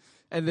group,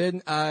 and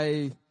then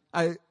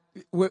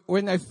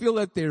when I feel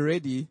that they're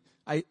ready,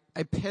 I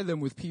pair them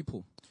with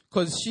people.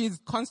 Because she's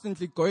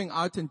constantly going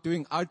out and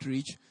doing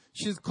outreach.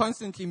 She's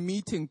constantly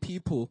meeting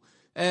people.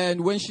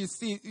 And when she has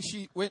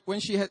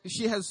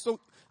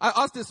I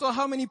asked her, so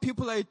how many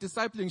people are you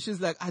discipling? She's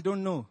like, I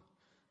don't know.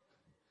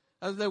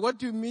 I was like, what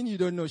do you mean you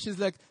don't know? She's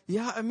like,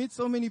 yeah, I meet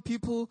so many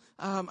people.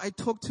 I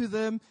talk to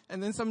them,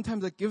 and then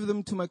sometimes I give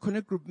them to my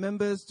Connect group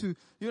members to,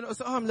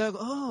 so I'm like,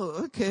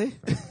 oh, okay.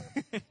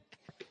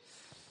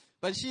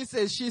 But she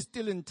says she's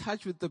still in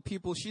touch with the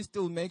people. She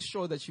still makes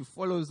sure that she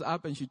follows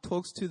up and she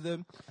talks to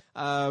them,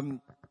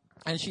 and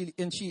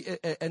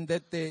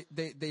that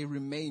they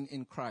remain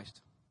in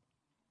Christ.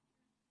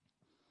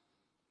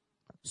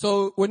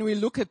 So when we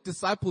look at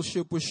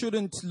discipleship, we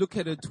shouldn't look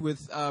at it with,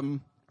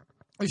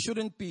 we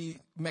shouldn't be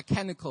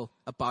mechanical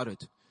about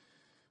it.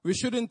 We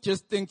shouldn't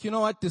just think, you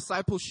know what,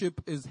 discipleship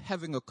is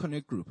having a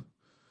connect group.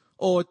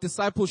 Or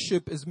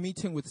discipleship is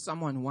meeting with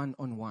someone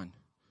one-on-one.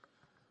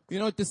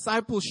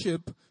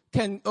 Discipleship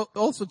can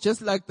also,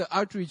 just like the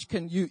outreach,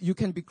 you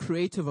can be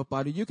creative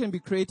about it. You can be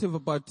creative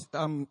about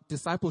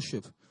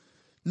discipleship.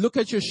 Look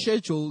at your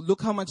schedule,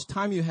 look how much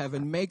time you have,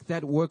 and make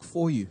that work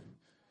for you.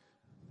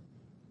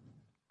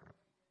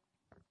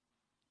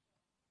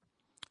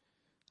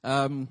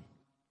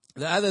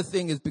 The other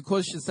thing is,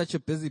 because she's such a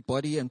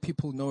busybody and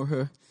people know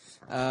her,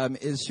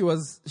 is she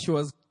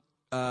was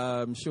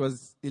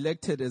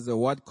elected as a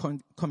ward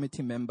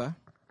committee member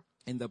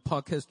in the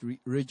Parkhurst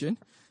region.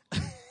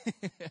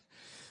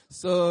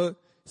 So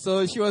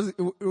she was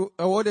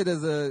awarded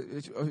as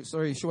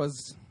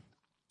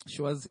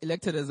she was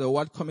elected as a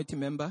ward committee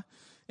member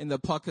in the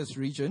Parkhurst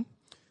region,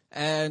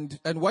 and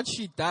what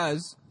she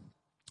does,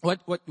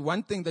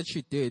 one thing that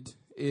she did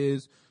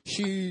is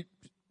she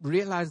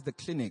realized the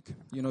clinic.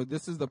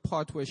 This is the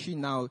part where she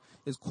now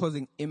is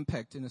causing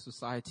impact in a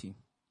society.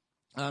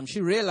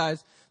 She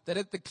realized that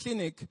at the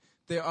clinic,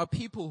 there are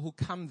people who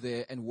come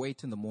there and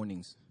wait in the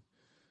mornings.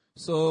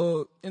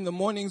 So in the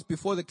mornings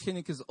before the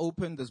clinic is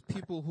open, there's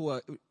people who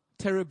are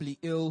terribly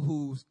ill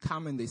who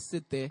come and they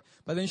sit there.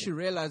 But then she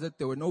realized that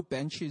there were no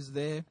benches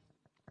there.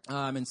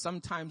 And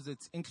sometimes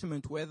it's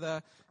inclement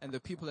weather and the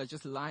people are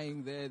just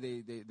lying there.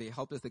 They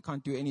helpless. They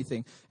can't do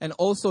anything. And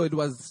also there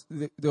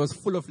was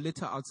full of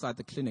litter outside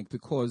the clinic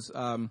because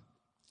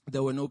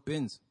there were no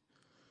bins.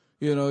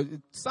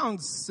 It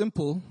sounds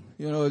simple,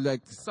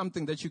 like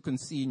something that you can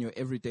see in your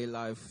everyday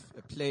life,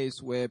 a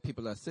place where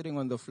people are sitting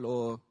on the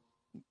floor,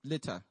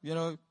 litter.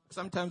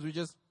 Sometimes we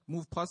just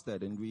move past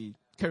that and we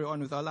carry on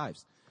with our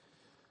lives.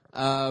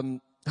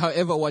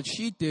 However, what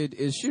she did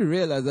is she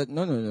realized that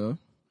no.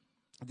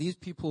 These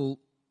people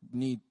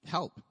need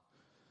help.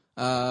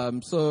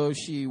 So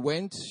she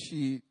went,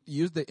 she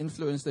used the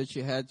influence that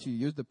she had, she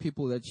used the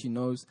people that she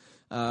knows,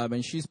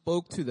 and she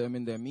spoke to them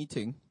in their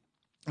meeting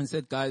and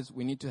said, guys,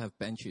 we need to have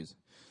benches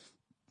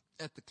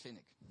at the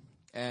clinic,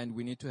 and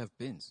we need to have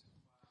bins.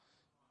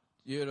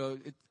 You know,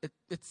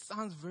 it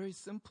sounds very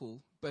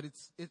simple, but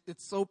it's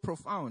so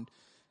profound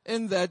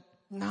in that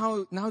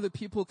now the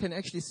people can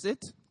actually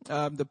sit.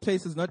 The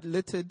place is not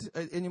littered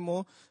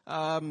anymore.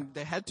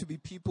 There had to be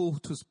people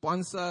to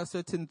sponsor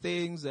certain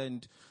things,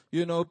 and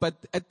you know. But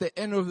at the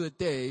end of the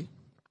day,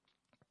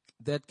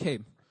 that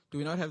came. Do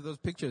we not have those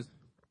pictures?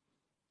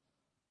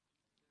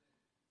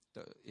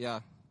 Yeah.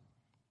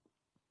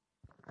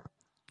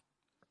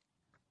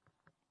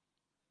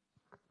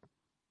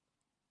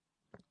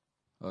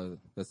 Oh,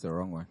 that's the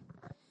wrong one.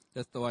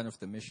 That's the one of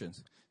the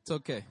missions. It's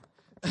okay.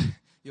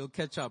 You'll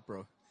catch up,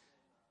 bro.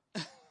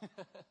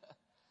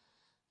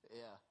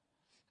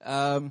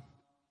 Yeah.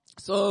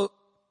 So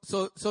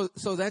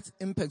that's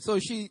impact. So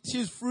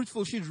she's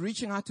fruitful. She's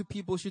reaching out to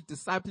people. She's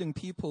discipling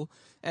people,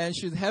 and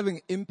she's having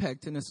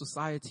impact in a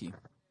society.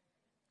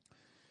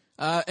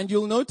 And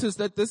you'll notice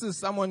that this is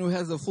someone who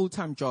has a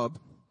full-time job.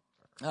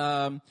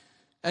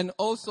 And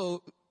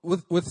also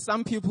with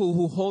some people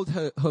who hold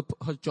her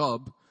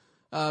job,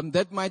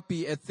 that might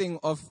be a thing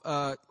of,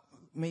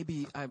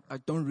 maybe I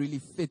don't really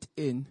fit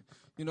in.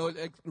 You know,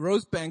 like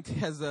Rosebank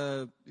is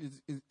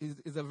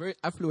a very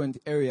affluent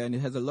area, and it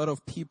has a lot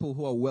of people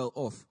who are well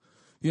off.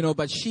 You know,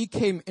 but she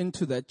came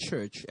into that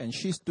church and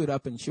she stood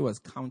up and she was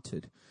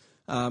counted,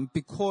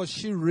 because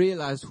she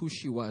realized who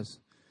she was.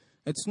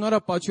 It's not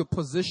about your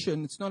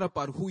position. It's not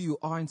about who you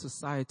are in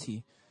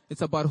society.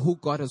 It's about who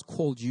God has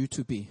called you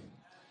to be.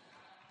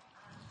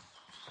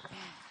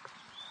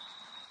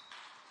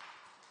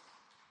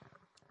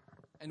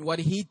 And what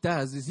he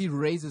does is he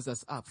raises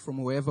us up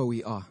from wherever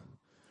we are.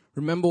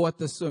 Remember what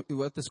the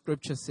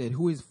scripture said.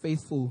 Who is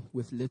faithful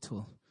with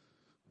little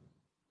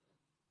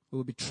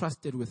will be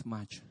trusted with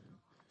much.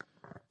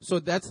 So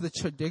that's the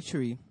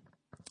trajectory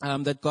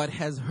that God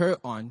has her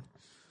on.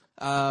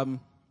 But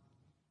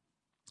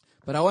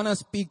I want to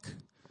speak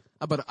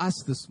about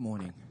us this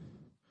morning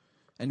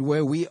and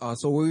where we are,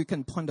 so where we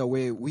can ponder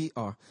where we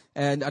are.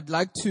 And I'd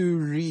like to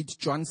read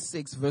John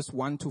 6, verse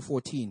 1 to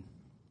 14.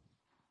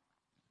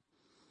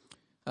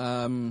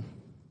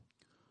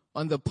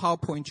 On the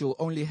PowerPoint, you'll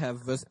only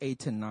have verse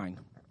 8 and 9.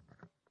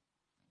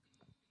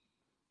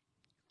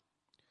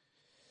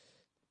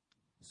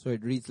 So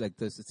it reads like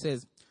this. It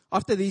says,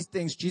 after these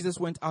things, Jesus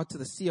went out to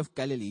the Sea of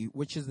Galilee,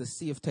 which is the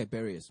Sea of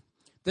Tiberias.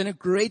 Then a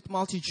great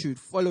multitude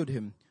followed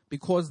him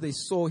because they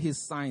saw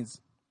his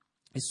signs.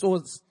 They saw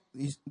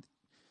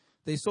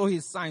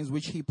his signs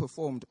which he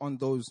performed on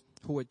those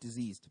who were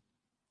diseased.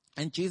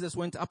 And Jesus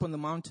went up on the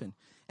mountain,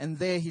 and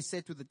there he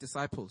said to the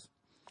disciples,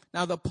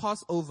 now the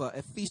Passover,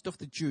 a feast of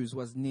the Jews,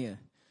 was near.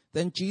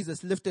 Then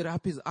Jesus lifted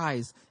up his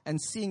eyes,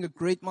 and seeing a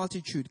great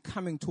multitude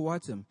coming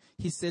towards him,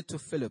 he said to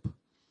Philip,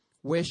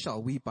 where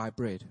shall we buy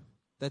bread,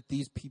 that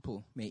these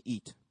people may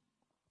eat?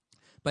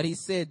 But he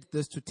said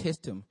this to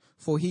test him,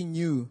 for he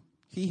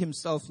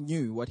himself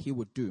knew what he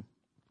would do.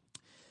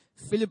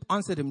 Philip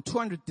answered him,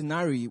 200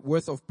 denarii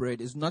worth of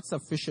bread is not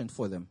sufficient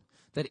for them,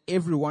 that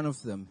every one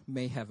of them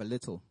may have a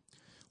little.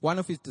 One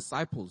of his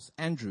disciples,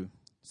 Andrew,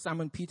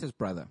 Simon Peter's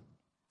brother,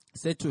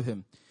 said to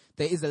him,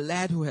 there is a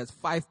lad who has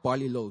 5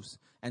 barley loaves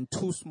and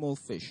 2 small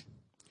fish.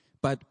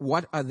 But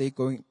what are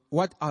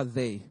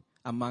they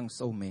among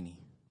so many?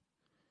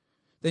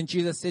 Then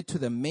Jesus said to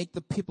them, make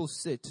the people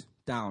sit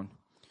down.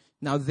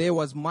 Now there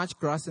was much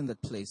grass in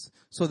that place,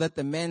 so that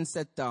the men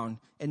sat down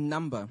in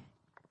number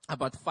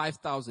about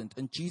 5,000.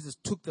 And Jesus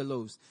took the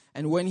loaves,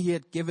 and when he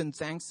had given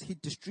thanks, he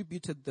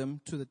distributed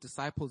them to the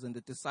disciples, and the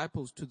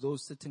disciples to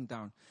those sitting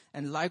down,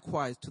 and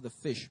likewise to the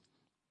fish,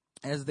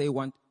 as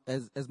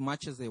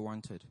much as they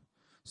wanted.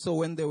 So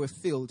when they were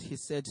filled, he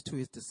said to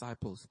his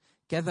disciples,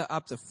 gather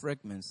up the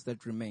fragments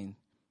that remain,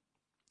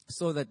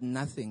 so that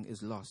nothing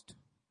is lost.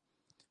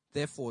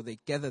 Therefore they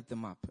gathered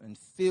them up and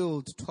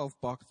filled 12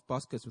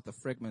 baskets with the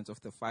fragments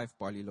of the 5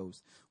 barley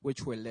loaves,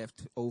 which were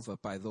left over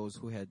by those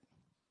who had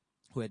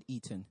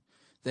eaten.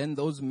 Then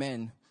those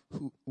men,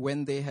 who,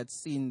 when they had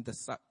seen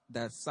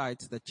the sight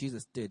that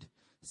Jesus did,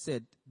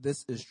 said,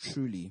 this is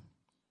truly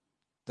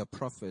the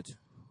prophet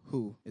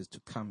who is to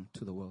come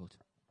to the world.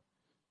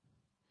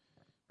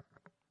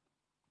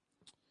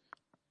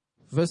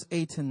 Verse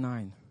 8 and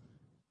 9.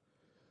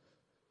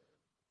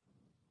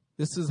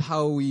 This is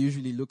how we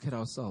usually look at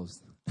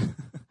ourselves.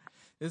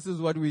 This is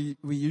what we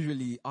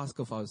usually ask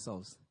of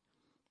ourselves.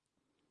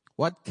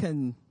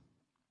 There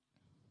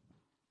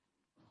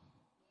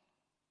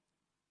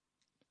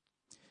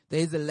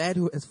is a lad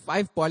who has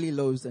 5 barley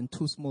loaves and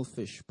 2 small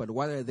fish, but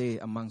what are they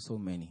among so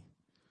many?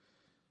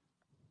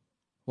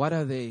 What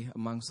are they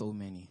among so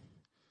many?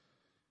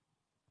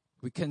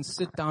 We can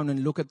sit down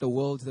and look at the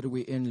world that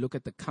we're in, look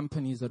at the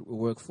companies that we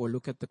work for,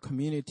 look at the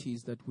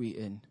communities that we're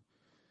in,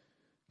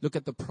 look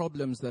at the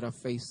problems that are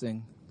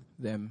facing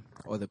them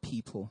or the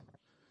people.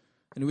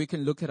 And we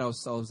can look at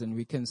ourselves and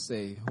we can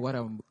say, what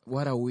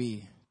are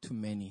we to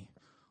many?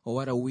 Or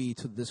what are we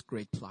to this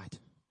great plight?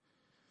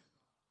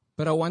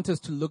 But I want us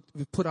to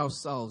put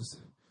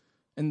ourselves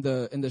in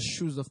the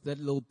shoes of that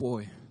little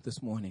boy this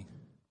morning.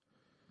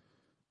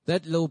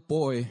 That little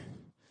boy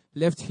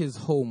left his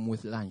home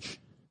with lunch.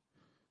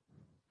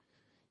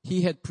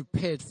 He had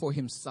prepared for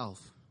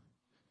himself.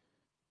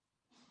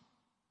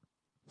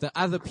 The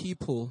other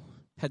people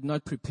had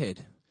not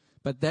prepared,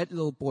 but that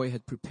little boy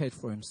had prepared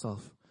for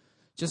himself.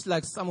 Just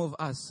like some of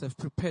us have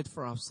prepared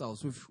for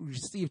ourselves. We've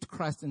received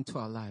Christ into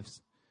our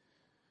lives.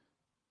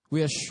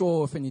 We are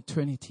sure of an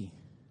eternity.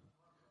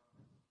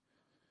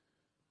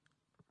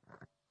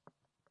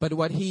 But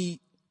what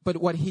he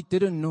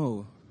didn't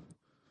know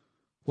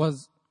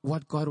was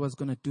what God was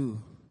going to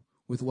do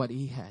with what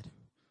he had.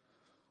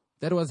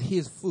 That was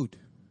his food.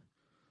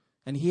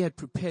 And he had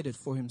prepared it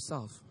for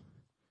himself.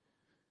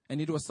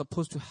 And it was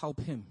supposed to help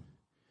him.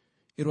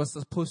 It was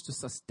supposed to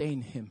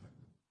sustain him.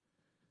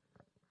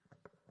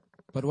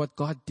 But what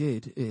God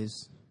did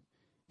is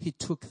he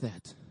took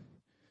that.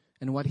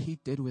 And what he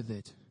did with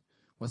it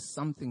was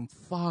something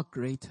far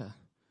greater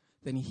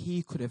than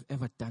he could have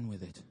ever done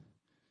with it.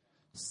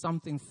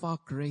 Something far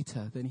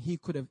greater than he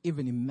could have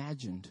even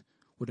imagined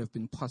would have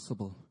been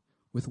possible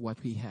with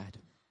what we had.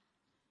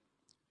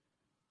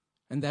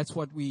 And that's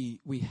what we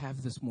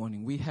have this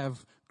morning. We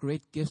have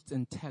great gifts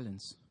and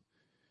talents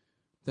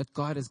that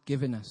God has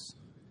given us.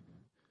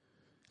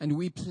 And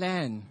we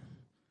plan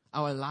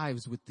our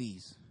lives with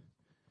these.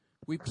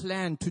 We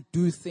plan to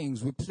do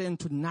things. We plan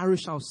to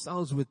nourish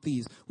ourselves with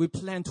these. We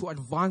plan to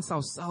advance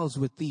ourselves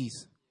with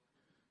these.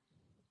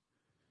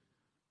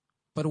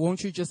 But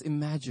won't you just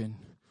imagine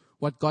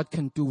what God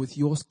can do with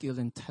your skill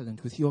and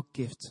talent, with your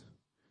gift,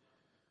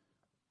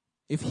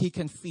 if he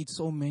can feed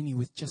so many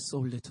with just so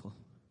little?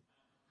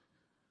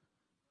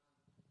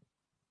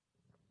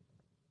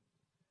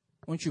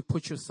 Won't you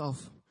put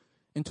yourself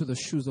into the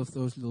shoes of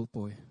those little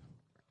boy?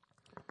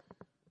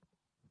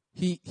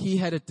 He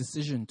had a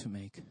decision to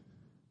make.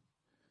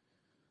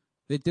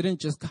 They didn't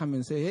just come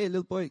and say, "Hey,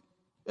 little boy."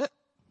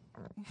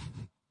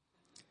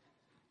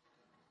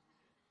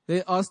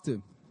 They asked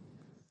him,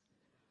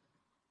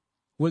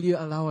 "Will you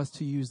allow us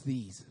to use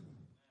these?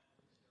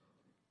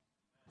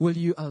 Will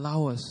you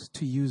allow us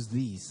to use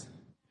these?"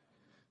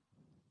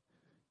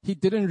 He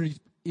didn't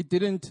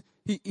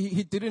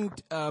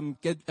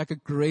get like a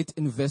great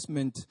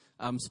investment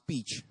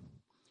speech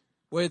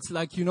where it's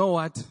like, "You know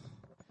what?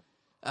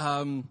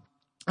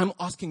 I'm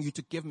asking you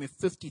to give me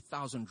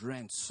 50,000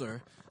 rand,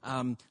 sir.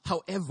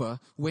 However,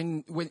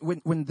 when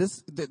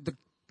the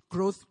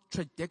growth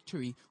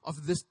trajectory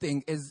of this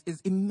thing is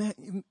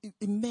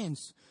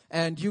immense,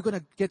 and you're going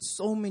to get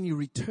so many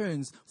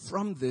returns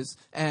from this,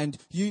 and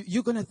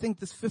you're going to think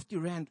this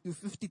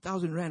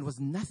 50,000 rand was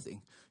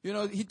nothing." You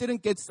know, he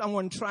didn't get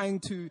someone trying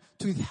to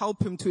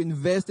help him to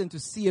invest and to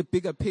see a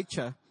bigger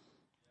picture.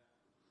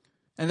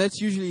 And that's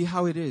usually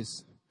how it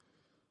is.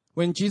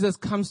 When Jesus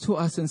comes to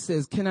us and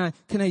says, can I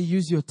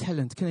use your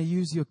talent? Can I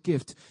use your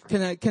gift?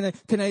 Can I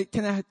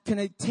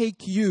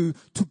take you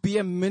to be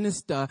a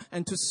minister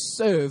and to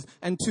serve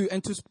and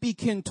to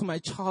speak into my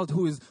child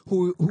who's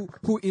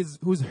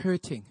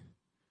hurting?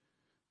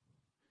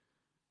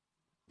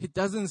 He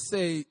doesn't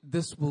say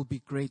this will be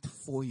great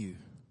for you.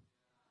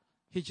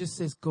 He just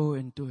says, go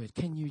and do it.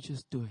 Can you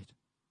just do it?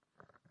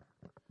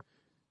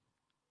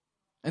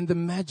 And the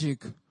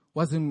magic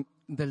was in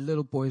the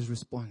little boy's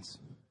response.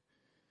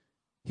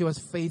 He was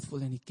faithful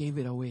and he gave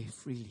it away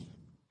freely.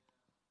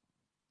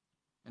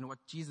 And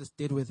what Jesus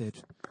did with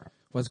it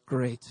was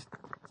great.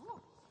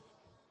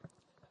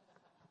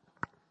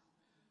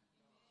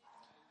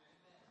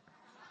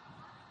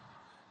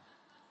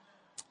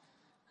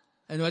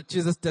 And what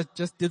Jesus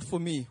just did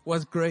for me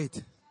was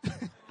great.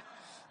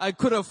 I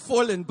could have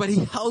fallen, but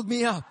he held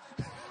me up.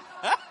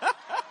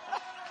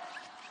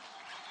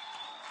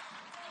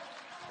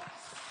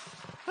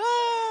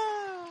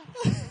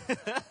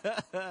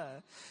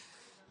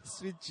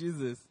 Sweet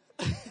Jesus.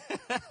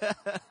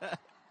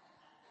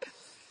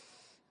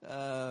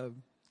 Can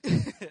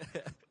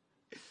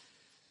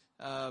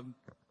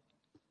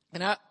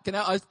I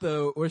ask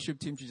the worship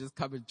team to just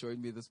come and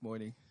join me this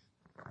morning?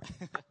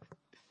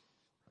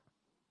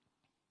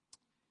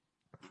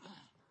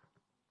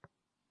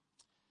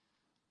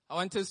 I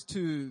want us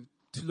to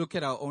look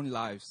at our own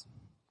lives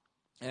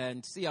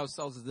and see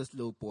ourselves as this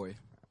little boy.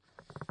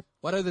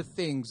 What are the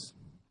things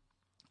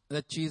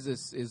that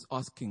Jesus is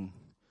asking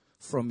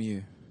from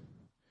you?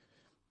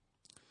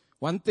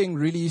 One thing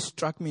really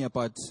struck me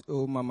about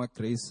Mama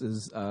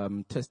Grace's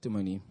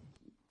testimony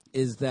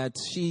is that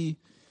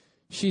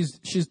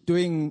she's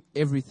doing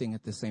everything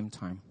at the same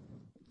time.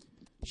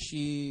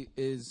 She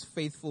is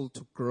faithful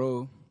to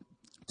grow,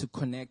 to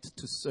connect,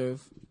 to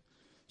serve.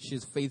 She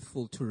is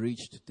faithful to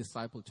reach, to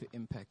disciple, to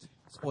impact.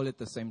 It's all at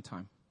the same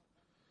time.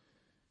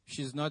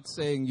 She's not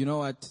saying, you know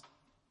what,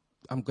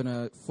 I'm going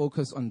to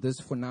focus on this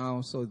for now,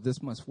 so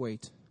this must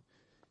wait.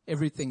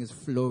 Everything is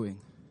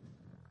flowing.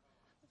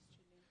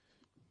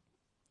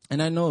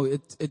 And I know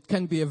it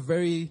can be a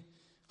very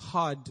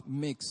hard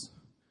mix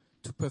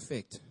to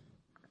perfect,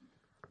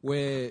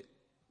 where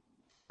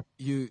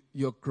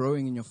you're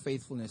growing in your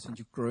faithfulness and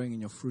you're growing in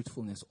your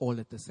fruitfulness all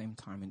at the same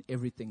time, and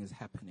everything is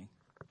happening.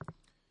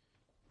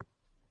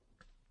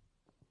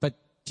 But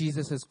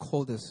Jesus has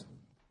called us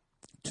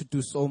to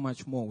do so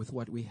much more with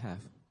what we have.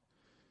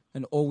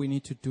 And all we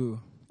need to do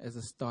as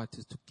a start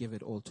is to give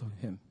it all to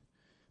Him.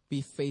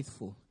 Be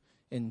faithful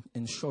in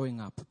showing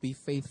up. Be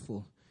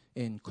faithful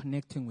in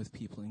connecting with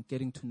people and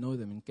getting to know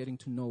them and getting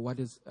to know what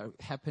is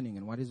happening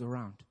and what is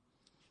around.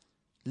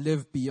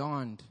 Live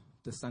beyond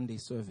the Sunday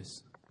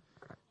service.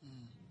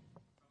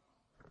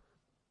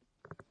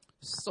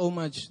 So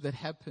much that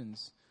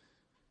happens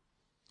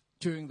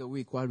during the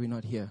week while we're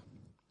not here.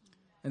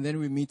 And then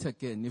we meet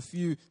again.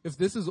 If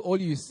this is all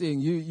you're seeing,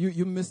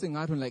 you're missing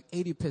out on like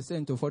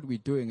 80% of what we're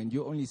doing, and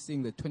you're only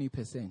seeing the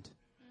 20%.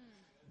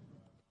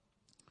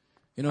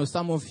 You know,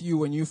 some of you,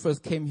 when you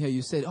first came here,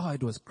 you said, oh,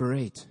 it was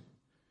great.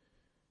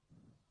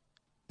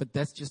 But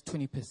that's just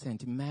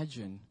 20%.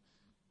 Imagine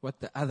what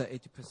the other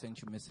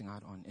 80% you're missing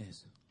out on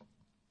is.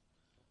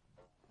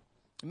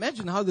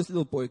 Imagine how this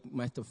little boy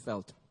might have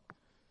felt.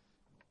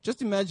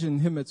 Just imagine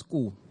him at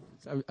school.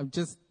 I'm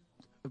just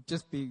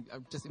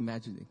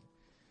imagining.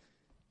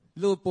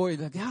 Little boy,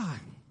 like,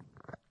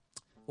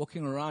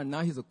 walking around.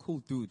 Now he's a cool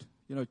dude.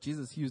 You know,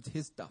 Jesus used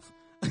his stuff.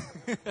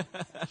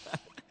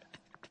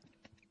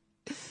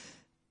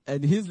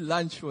 And his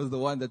lunch was the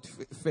one that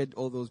fed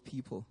all those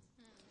people.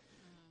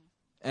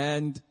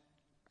 And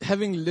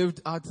having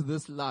lived out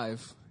this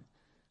life,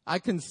 I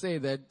can say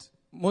that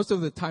most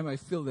of the time I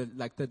feel that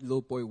like that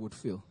little boy would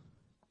feel.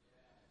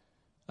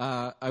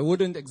 I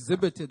wouldn't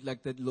exhibit it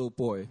like that little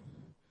boy.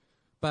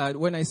 But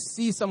when I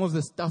see some of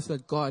the stuff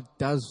that God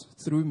does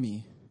through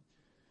me,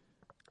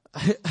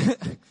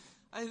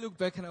 I look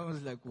back and I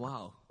was like,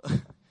 wow.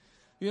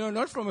 You know,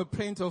 not from a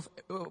point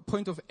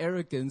of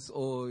arrogance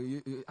or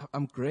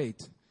I'm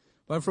great,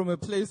 but from a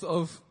place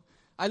of,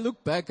 I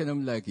look back and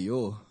I'm like,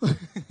 yo,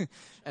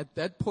 at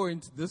that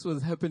point, this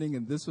was happening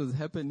and this was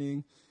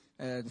happening.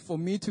 And for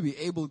me to be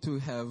able to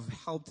have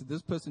helped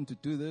this person to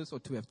do this, or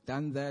to have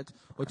done that,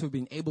 or to have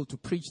been able to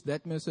preach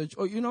that message,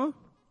 or, you know,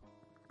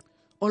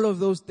 all of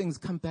those things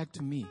come back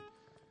to me.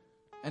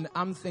 And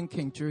I'm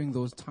thinking during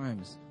those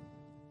times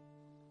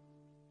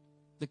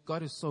that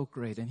God is so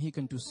great and He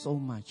can do so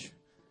much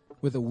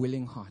with a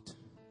willing heart.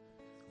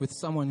 With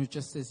someone who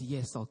just says,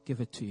 yes, I'll give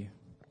it to you.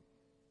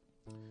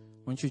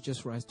 Why don't you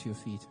just rise to your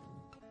feet?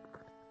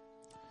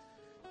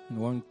 And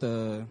won't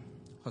the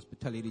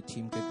hospitality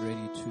team get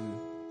ready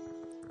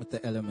with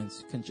the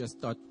elements? You can just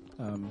start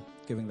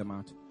giving them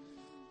out.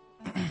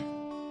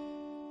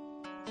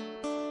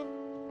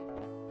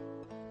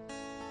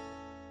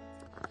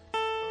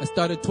 I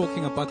started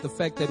talking about the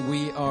fact that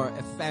we are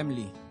a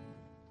family.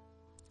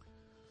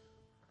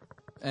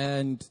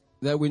 And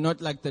that we're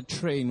not like the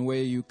train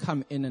where you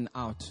come in and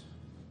out.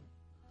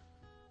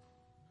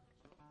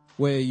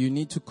 Where you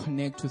need to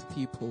connect with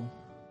people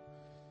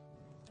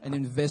and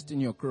invest in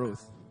your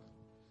growth.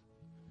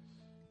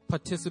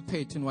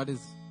 Participate in what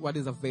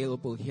is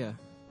available here.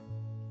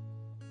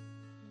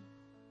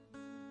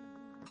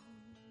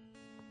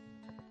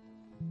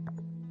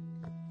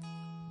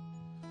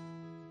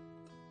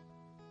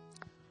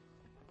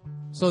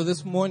 So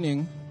this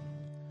morning,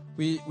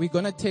 we're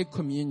going to take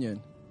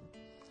communion.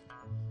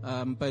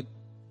 But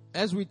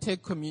as we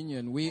take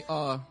communion, we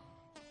are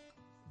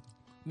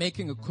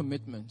making a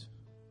commitment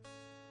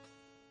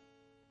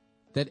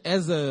that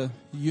as a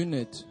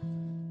unit,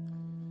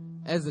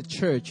 as a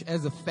church,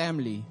 as a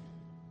family,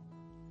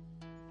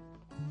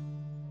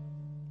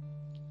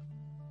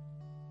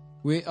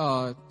 we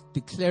are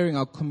declaring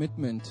our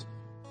commitment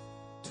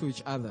to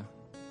each other,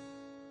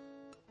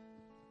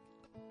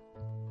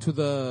 to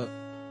the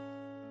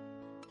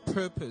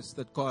purpose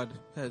that God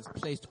has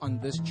placed on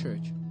this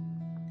church,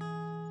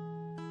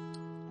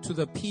 to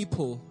the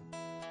people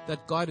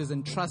that God is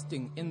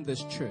entrusting in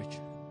this church.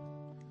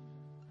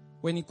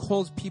 When He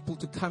calls people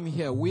to come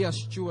here, we are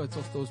stewards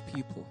of those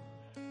people.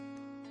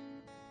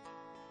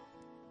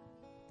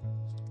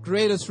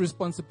 Greatest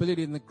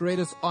responsibility and the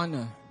greatest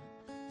honor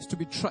is to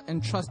be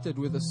entrusted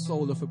with the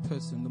soul of a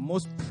person, the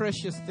most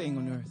precious thing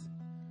on earth.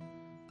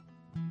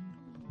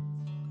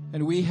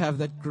 And we have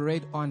that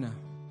great honor,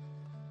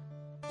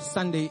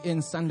 Sunday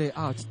in, Sunday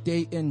out,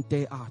 day in,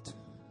 day out.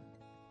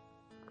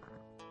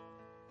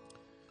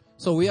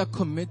 So we are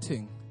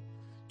committing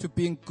to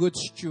being good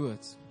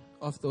stewards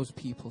of those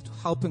people, to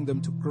helping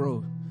them to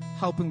grow,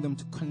 helping them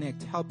to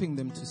connect, helping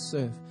them to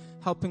serve,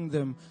 helping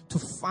them to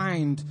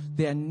find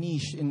their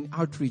niche in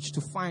outreach, to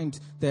find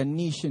their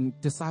niche in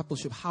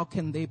discipleship. How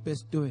can they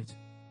best do it?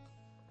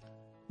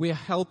 We are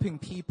helping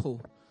people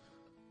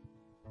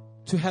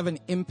to have an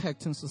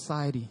impact in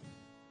society,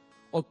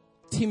 or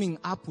teaming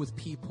up with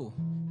people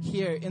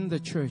here in the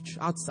church,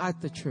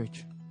 outside the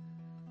church.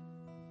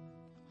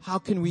 How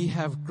can we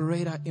have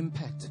greater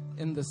impact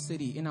in the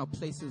city, in our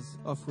places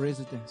of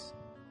residence?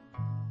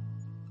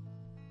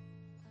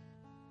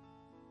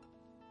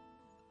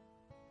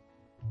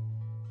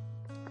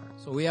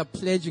 So we are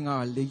pledging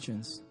our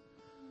allegiance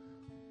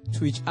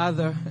to each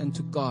other and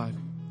to God,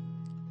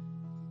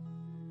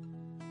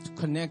 to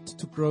connect,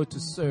 to grow, to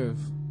serve,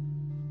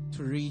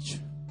 to reach,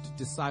 to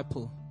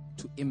disciple,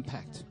 to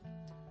impact,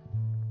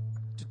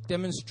 to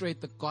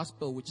demonstrate the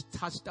gospel which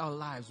touched our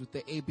lives with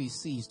the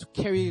ABCs, to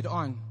carry it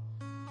on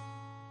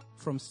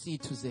from C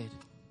to Z.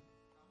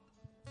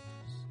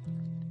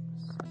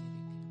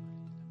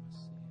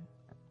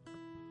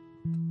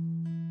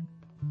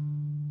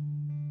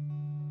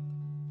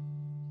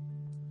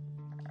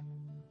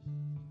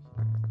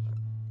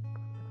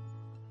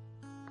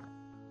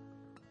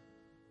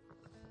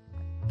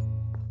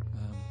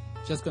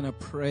 Just going to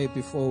pray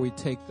before we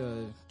take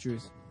the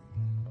juice.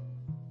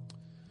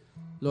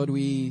 Lord,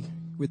 we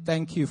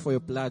thank you for your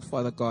blood,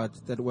 Father God,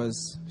 that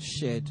was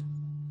shed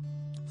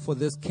for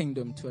this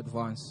kingdom to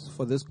advance,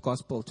 for this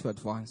gospel to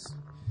advance.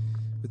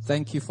 We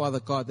thank you, Father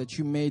God, that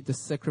you made the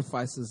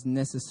sacrifices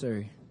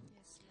necessary,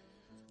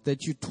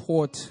 that you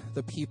taught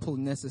the people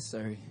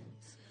necessary,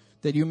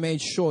 that you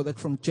made sure that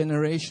from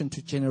generation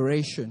to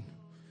generation,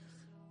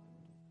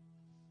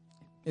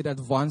 it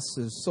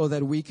advances so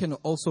that we can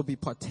also be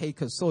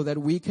partakers, so that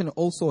we can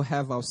also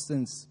have our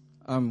sins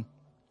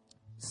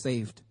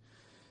saved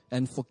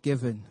and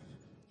forgiven.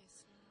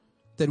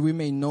 That we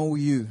may know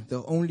you,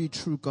 the only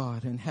true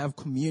God, and have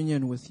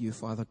communion with you,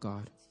 Father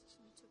God.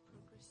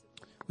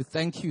 We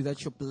thank you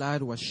that your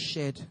blood was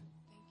shed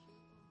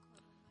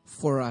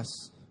for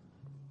us.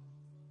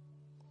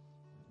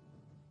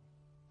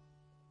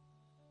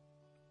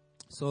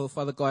 So,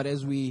 Father God,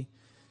 as we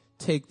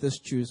take this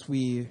juice,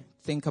 we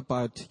think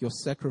about your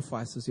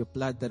sacrifices, your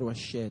blood that was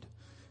shed,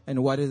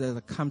 and what it has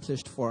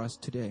accomplished for us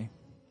today.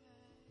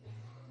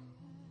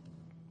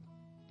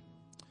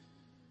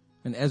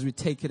 And as we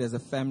take it as a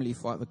family,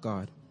 Father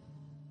God,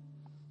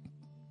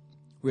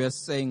 we are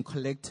saying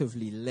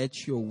collectively,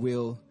 let your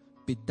will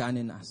be done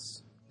in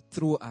us,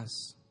 through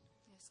us.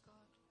 Yes, God.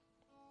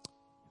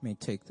 You may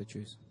take the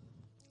juice.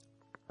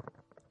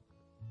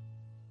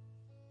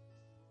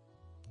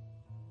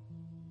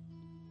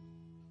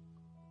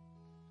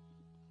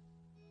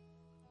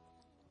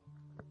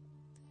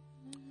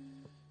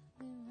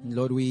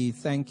 Lord, we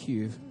thank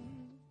you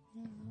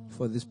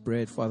for this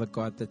bread, Father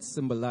God, that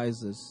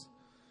symbolizes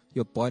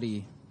your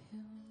body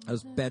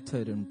as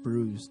battered and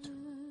bruised.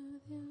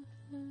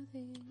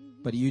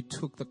 But you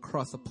took the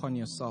cross upon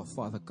yourself,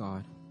 Father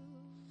God.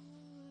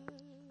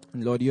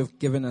 And Lord, you have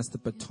given us the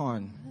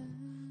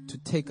baton to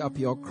take up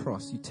your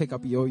cross. You take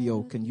up your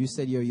yoke, and you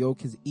said your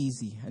yoke is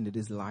easy and it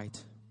is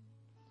light.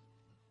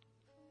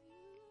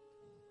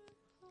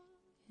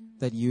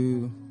 That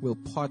you will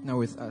partner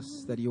with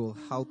us, that you will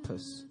help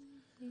us,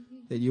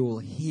 that you will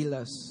heal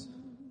us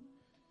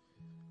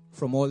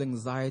from all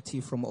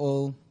anxiety, from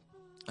all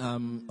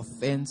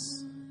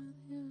offense,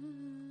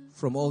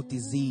 from all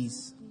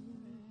disease.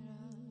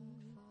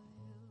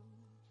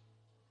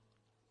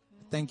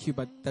 Thank you,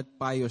 but that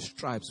by your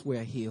stripes we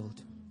are healed.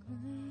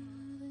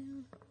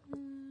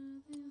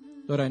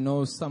 Lord, I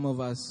know some of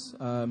us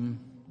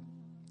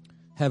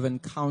have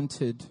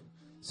encountered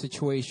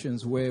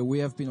situations where we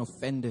have been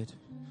offended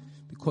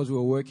because we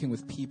were working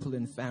with people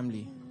in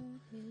family.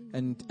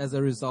 And as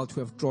a result,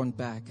 we have drawn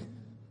back.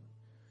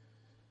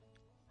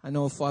 I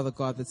know, Father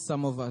God, that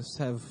some of us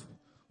have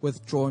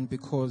withdrawn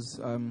because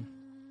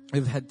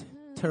we've had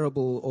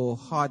terrible or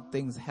hard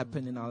things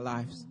happen in our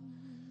lives.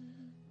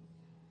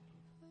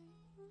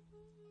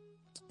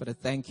 But I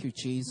thank you,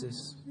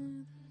 Jesus,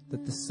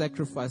 that the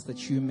sacrifice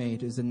that you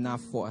made is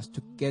enough for us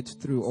to get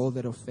through all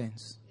that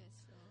offense,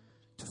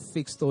 to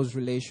fix those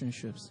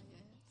relationships,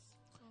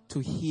 to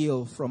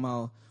heal from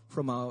our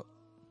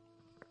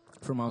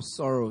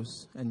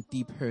sorrows and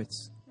deep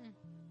hurts,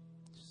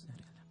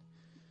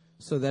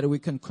 so that we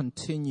can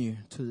continue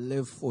to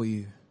live for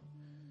you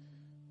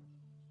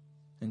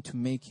and to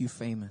make you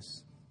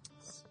famous.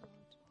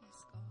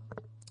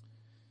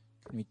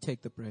 Can we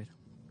take the bread?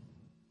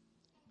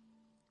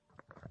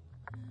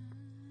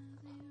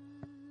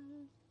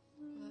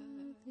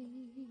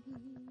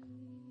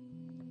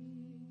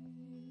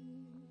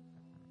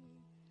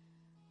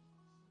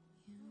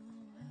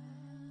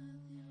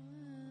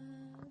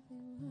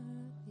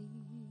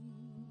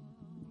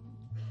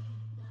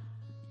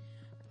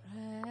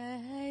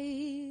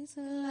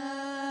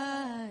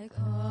 Like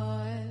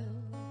oil,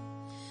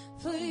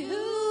 for you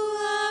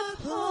I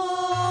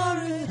pour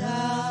it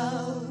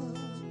out.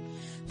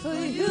 For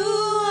you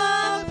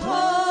I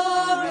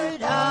pour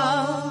it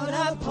out.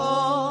 I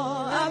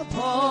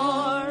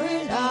pour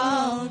it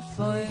out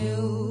for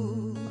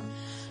you.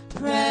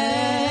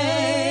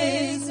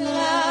 Praise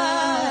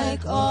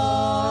like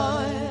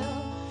oil,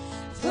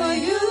 for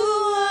you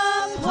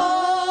I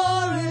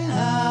pour it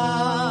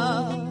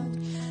out.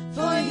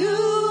 For you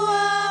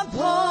I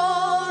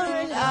pour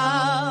it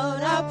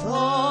out.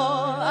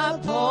 I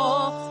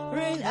pour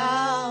it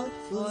out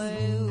for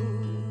you.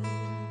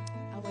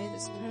 I wear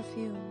this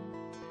perfume.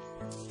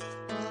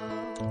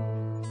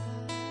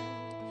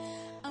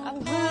 I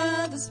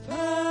wear this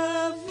perfume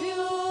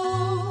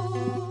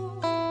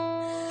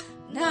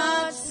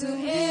not to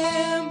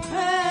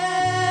impress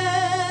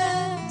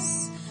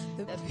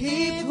the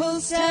people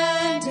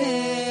standing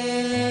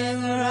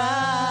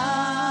around.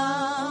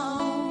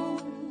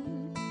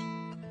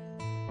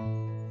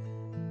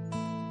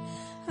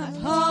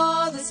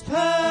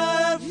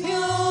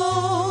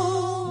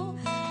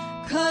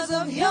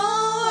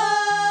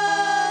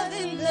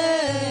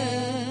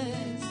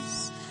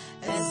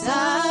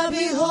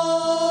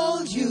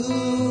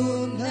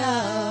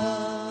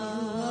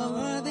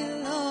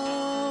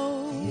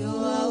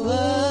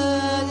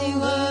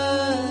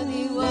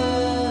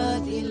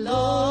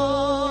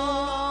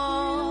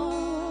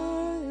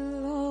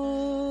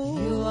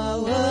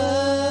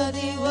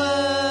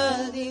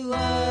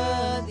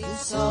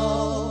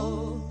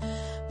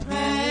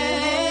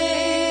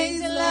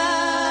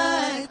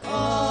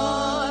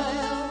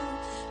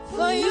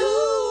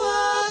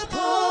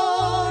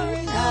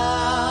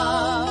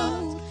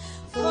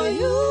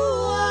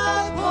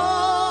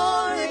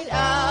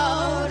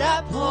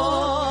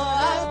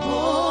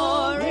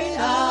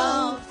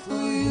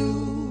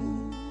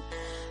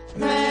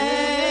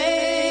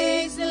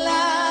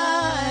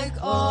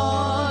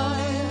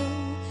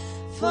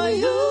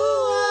 you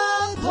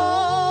I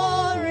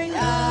pour it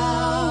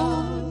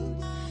out.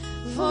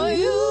 For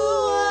you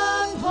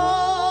I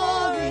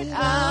pour it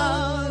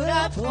out.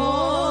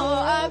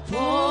 I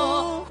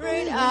pour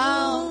it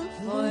out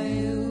for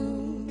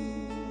you.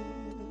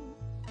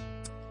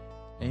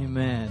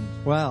 Amen.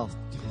 Well,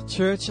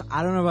 church,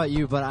 I don't know about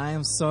you, but I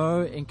am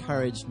so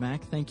encouraged,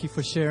 Mac. Thank you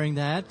for sharing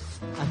that.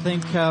 I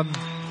think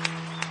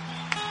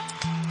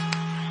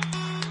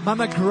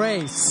Mama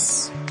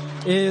Grace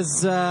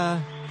is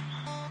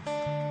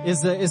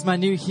my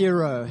new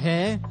hero,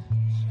 hey?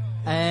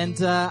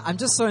 And I'm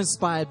just so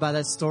inspired by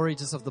that story,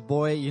 just of the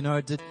boy. You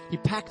know, he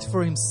packed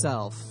for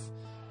himself,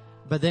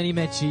 but then he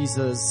met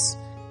Jesus,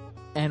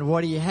 and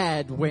what he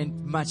had went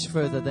much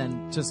further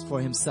than just for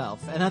himself.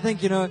 And I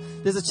think, you know,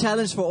 there's a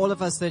challenge for all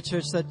of us there,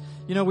 church, that,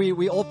 you know,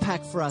 we all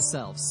pack for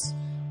ourselves.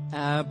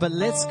 But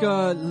let's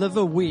go live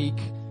a week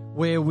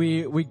where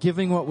we're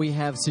giving what we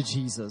have to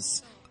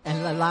Jesus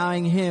and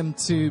allowing Him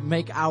to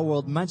make our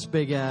world much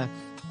bigger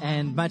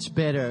and much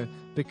better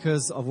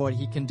because of what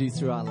He can do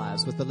through our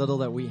lives with the little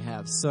that we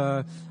have.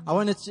 So I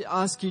wanted to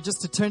ask you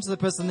just to turn to the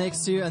person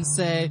next to you and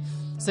say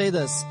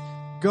this: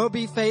 go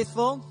be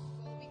faithful.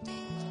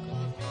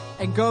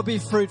 And go be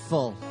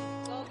fruitful.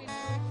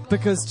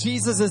 Because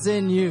Jesus is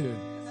in you.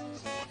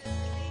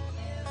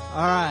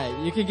 All right.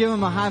 You can give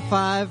him a high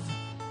five.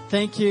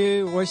 Thank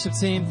you, worship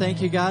team.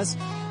 Thank you, guys.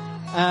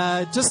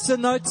 Just a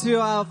note to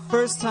our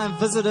first-time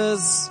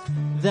visitors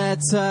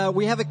that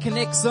we have a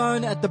Connect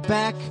Zone at the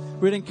back.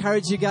 We'd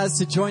encourage you guys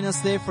to join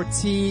us there for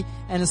tea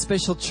and a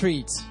special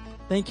treat.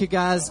 Thank you,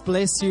 guys.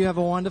 Bless you. Have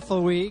a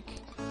wonderful week.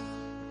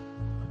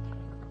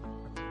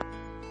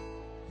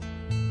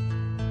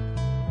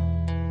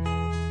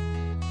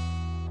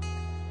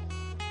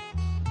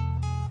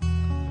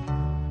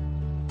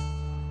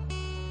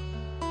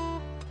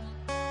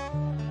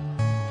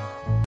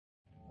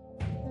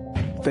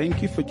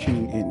 Thank you for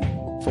tuning in.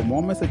 For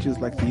more messages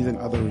like these and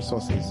other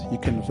resources, you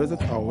can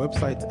visit our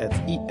website at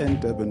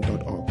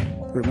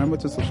endurban.org. Remember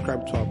to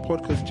subscribe to our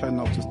podcast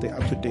channel to stay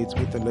up to date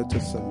with the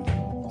latest sermon.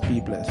 Be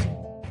blessed.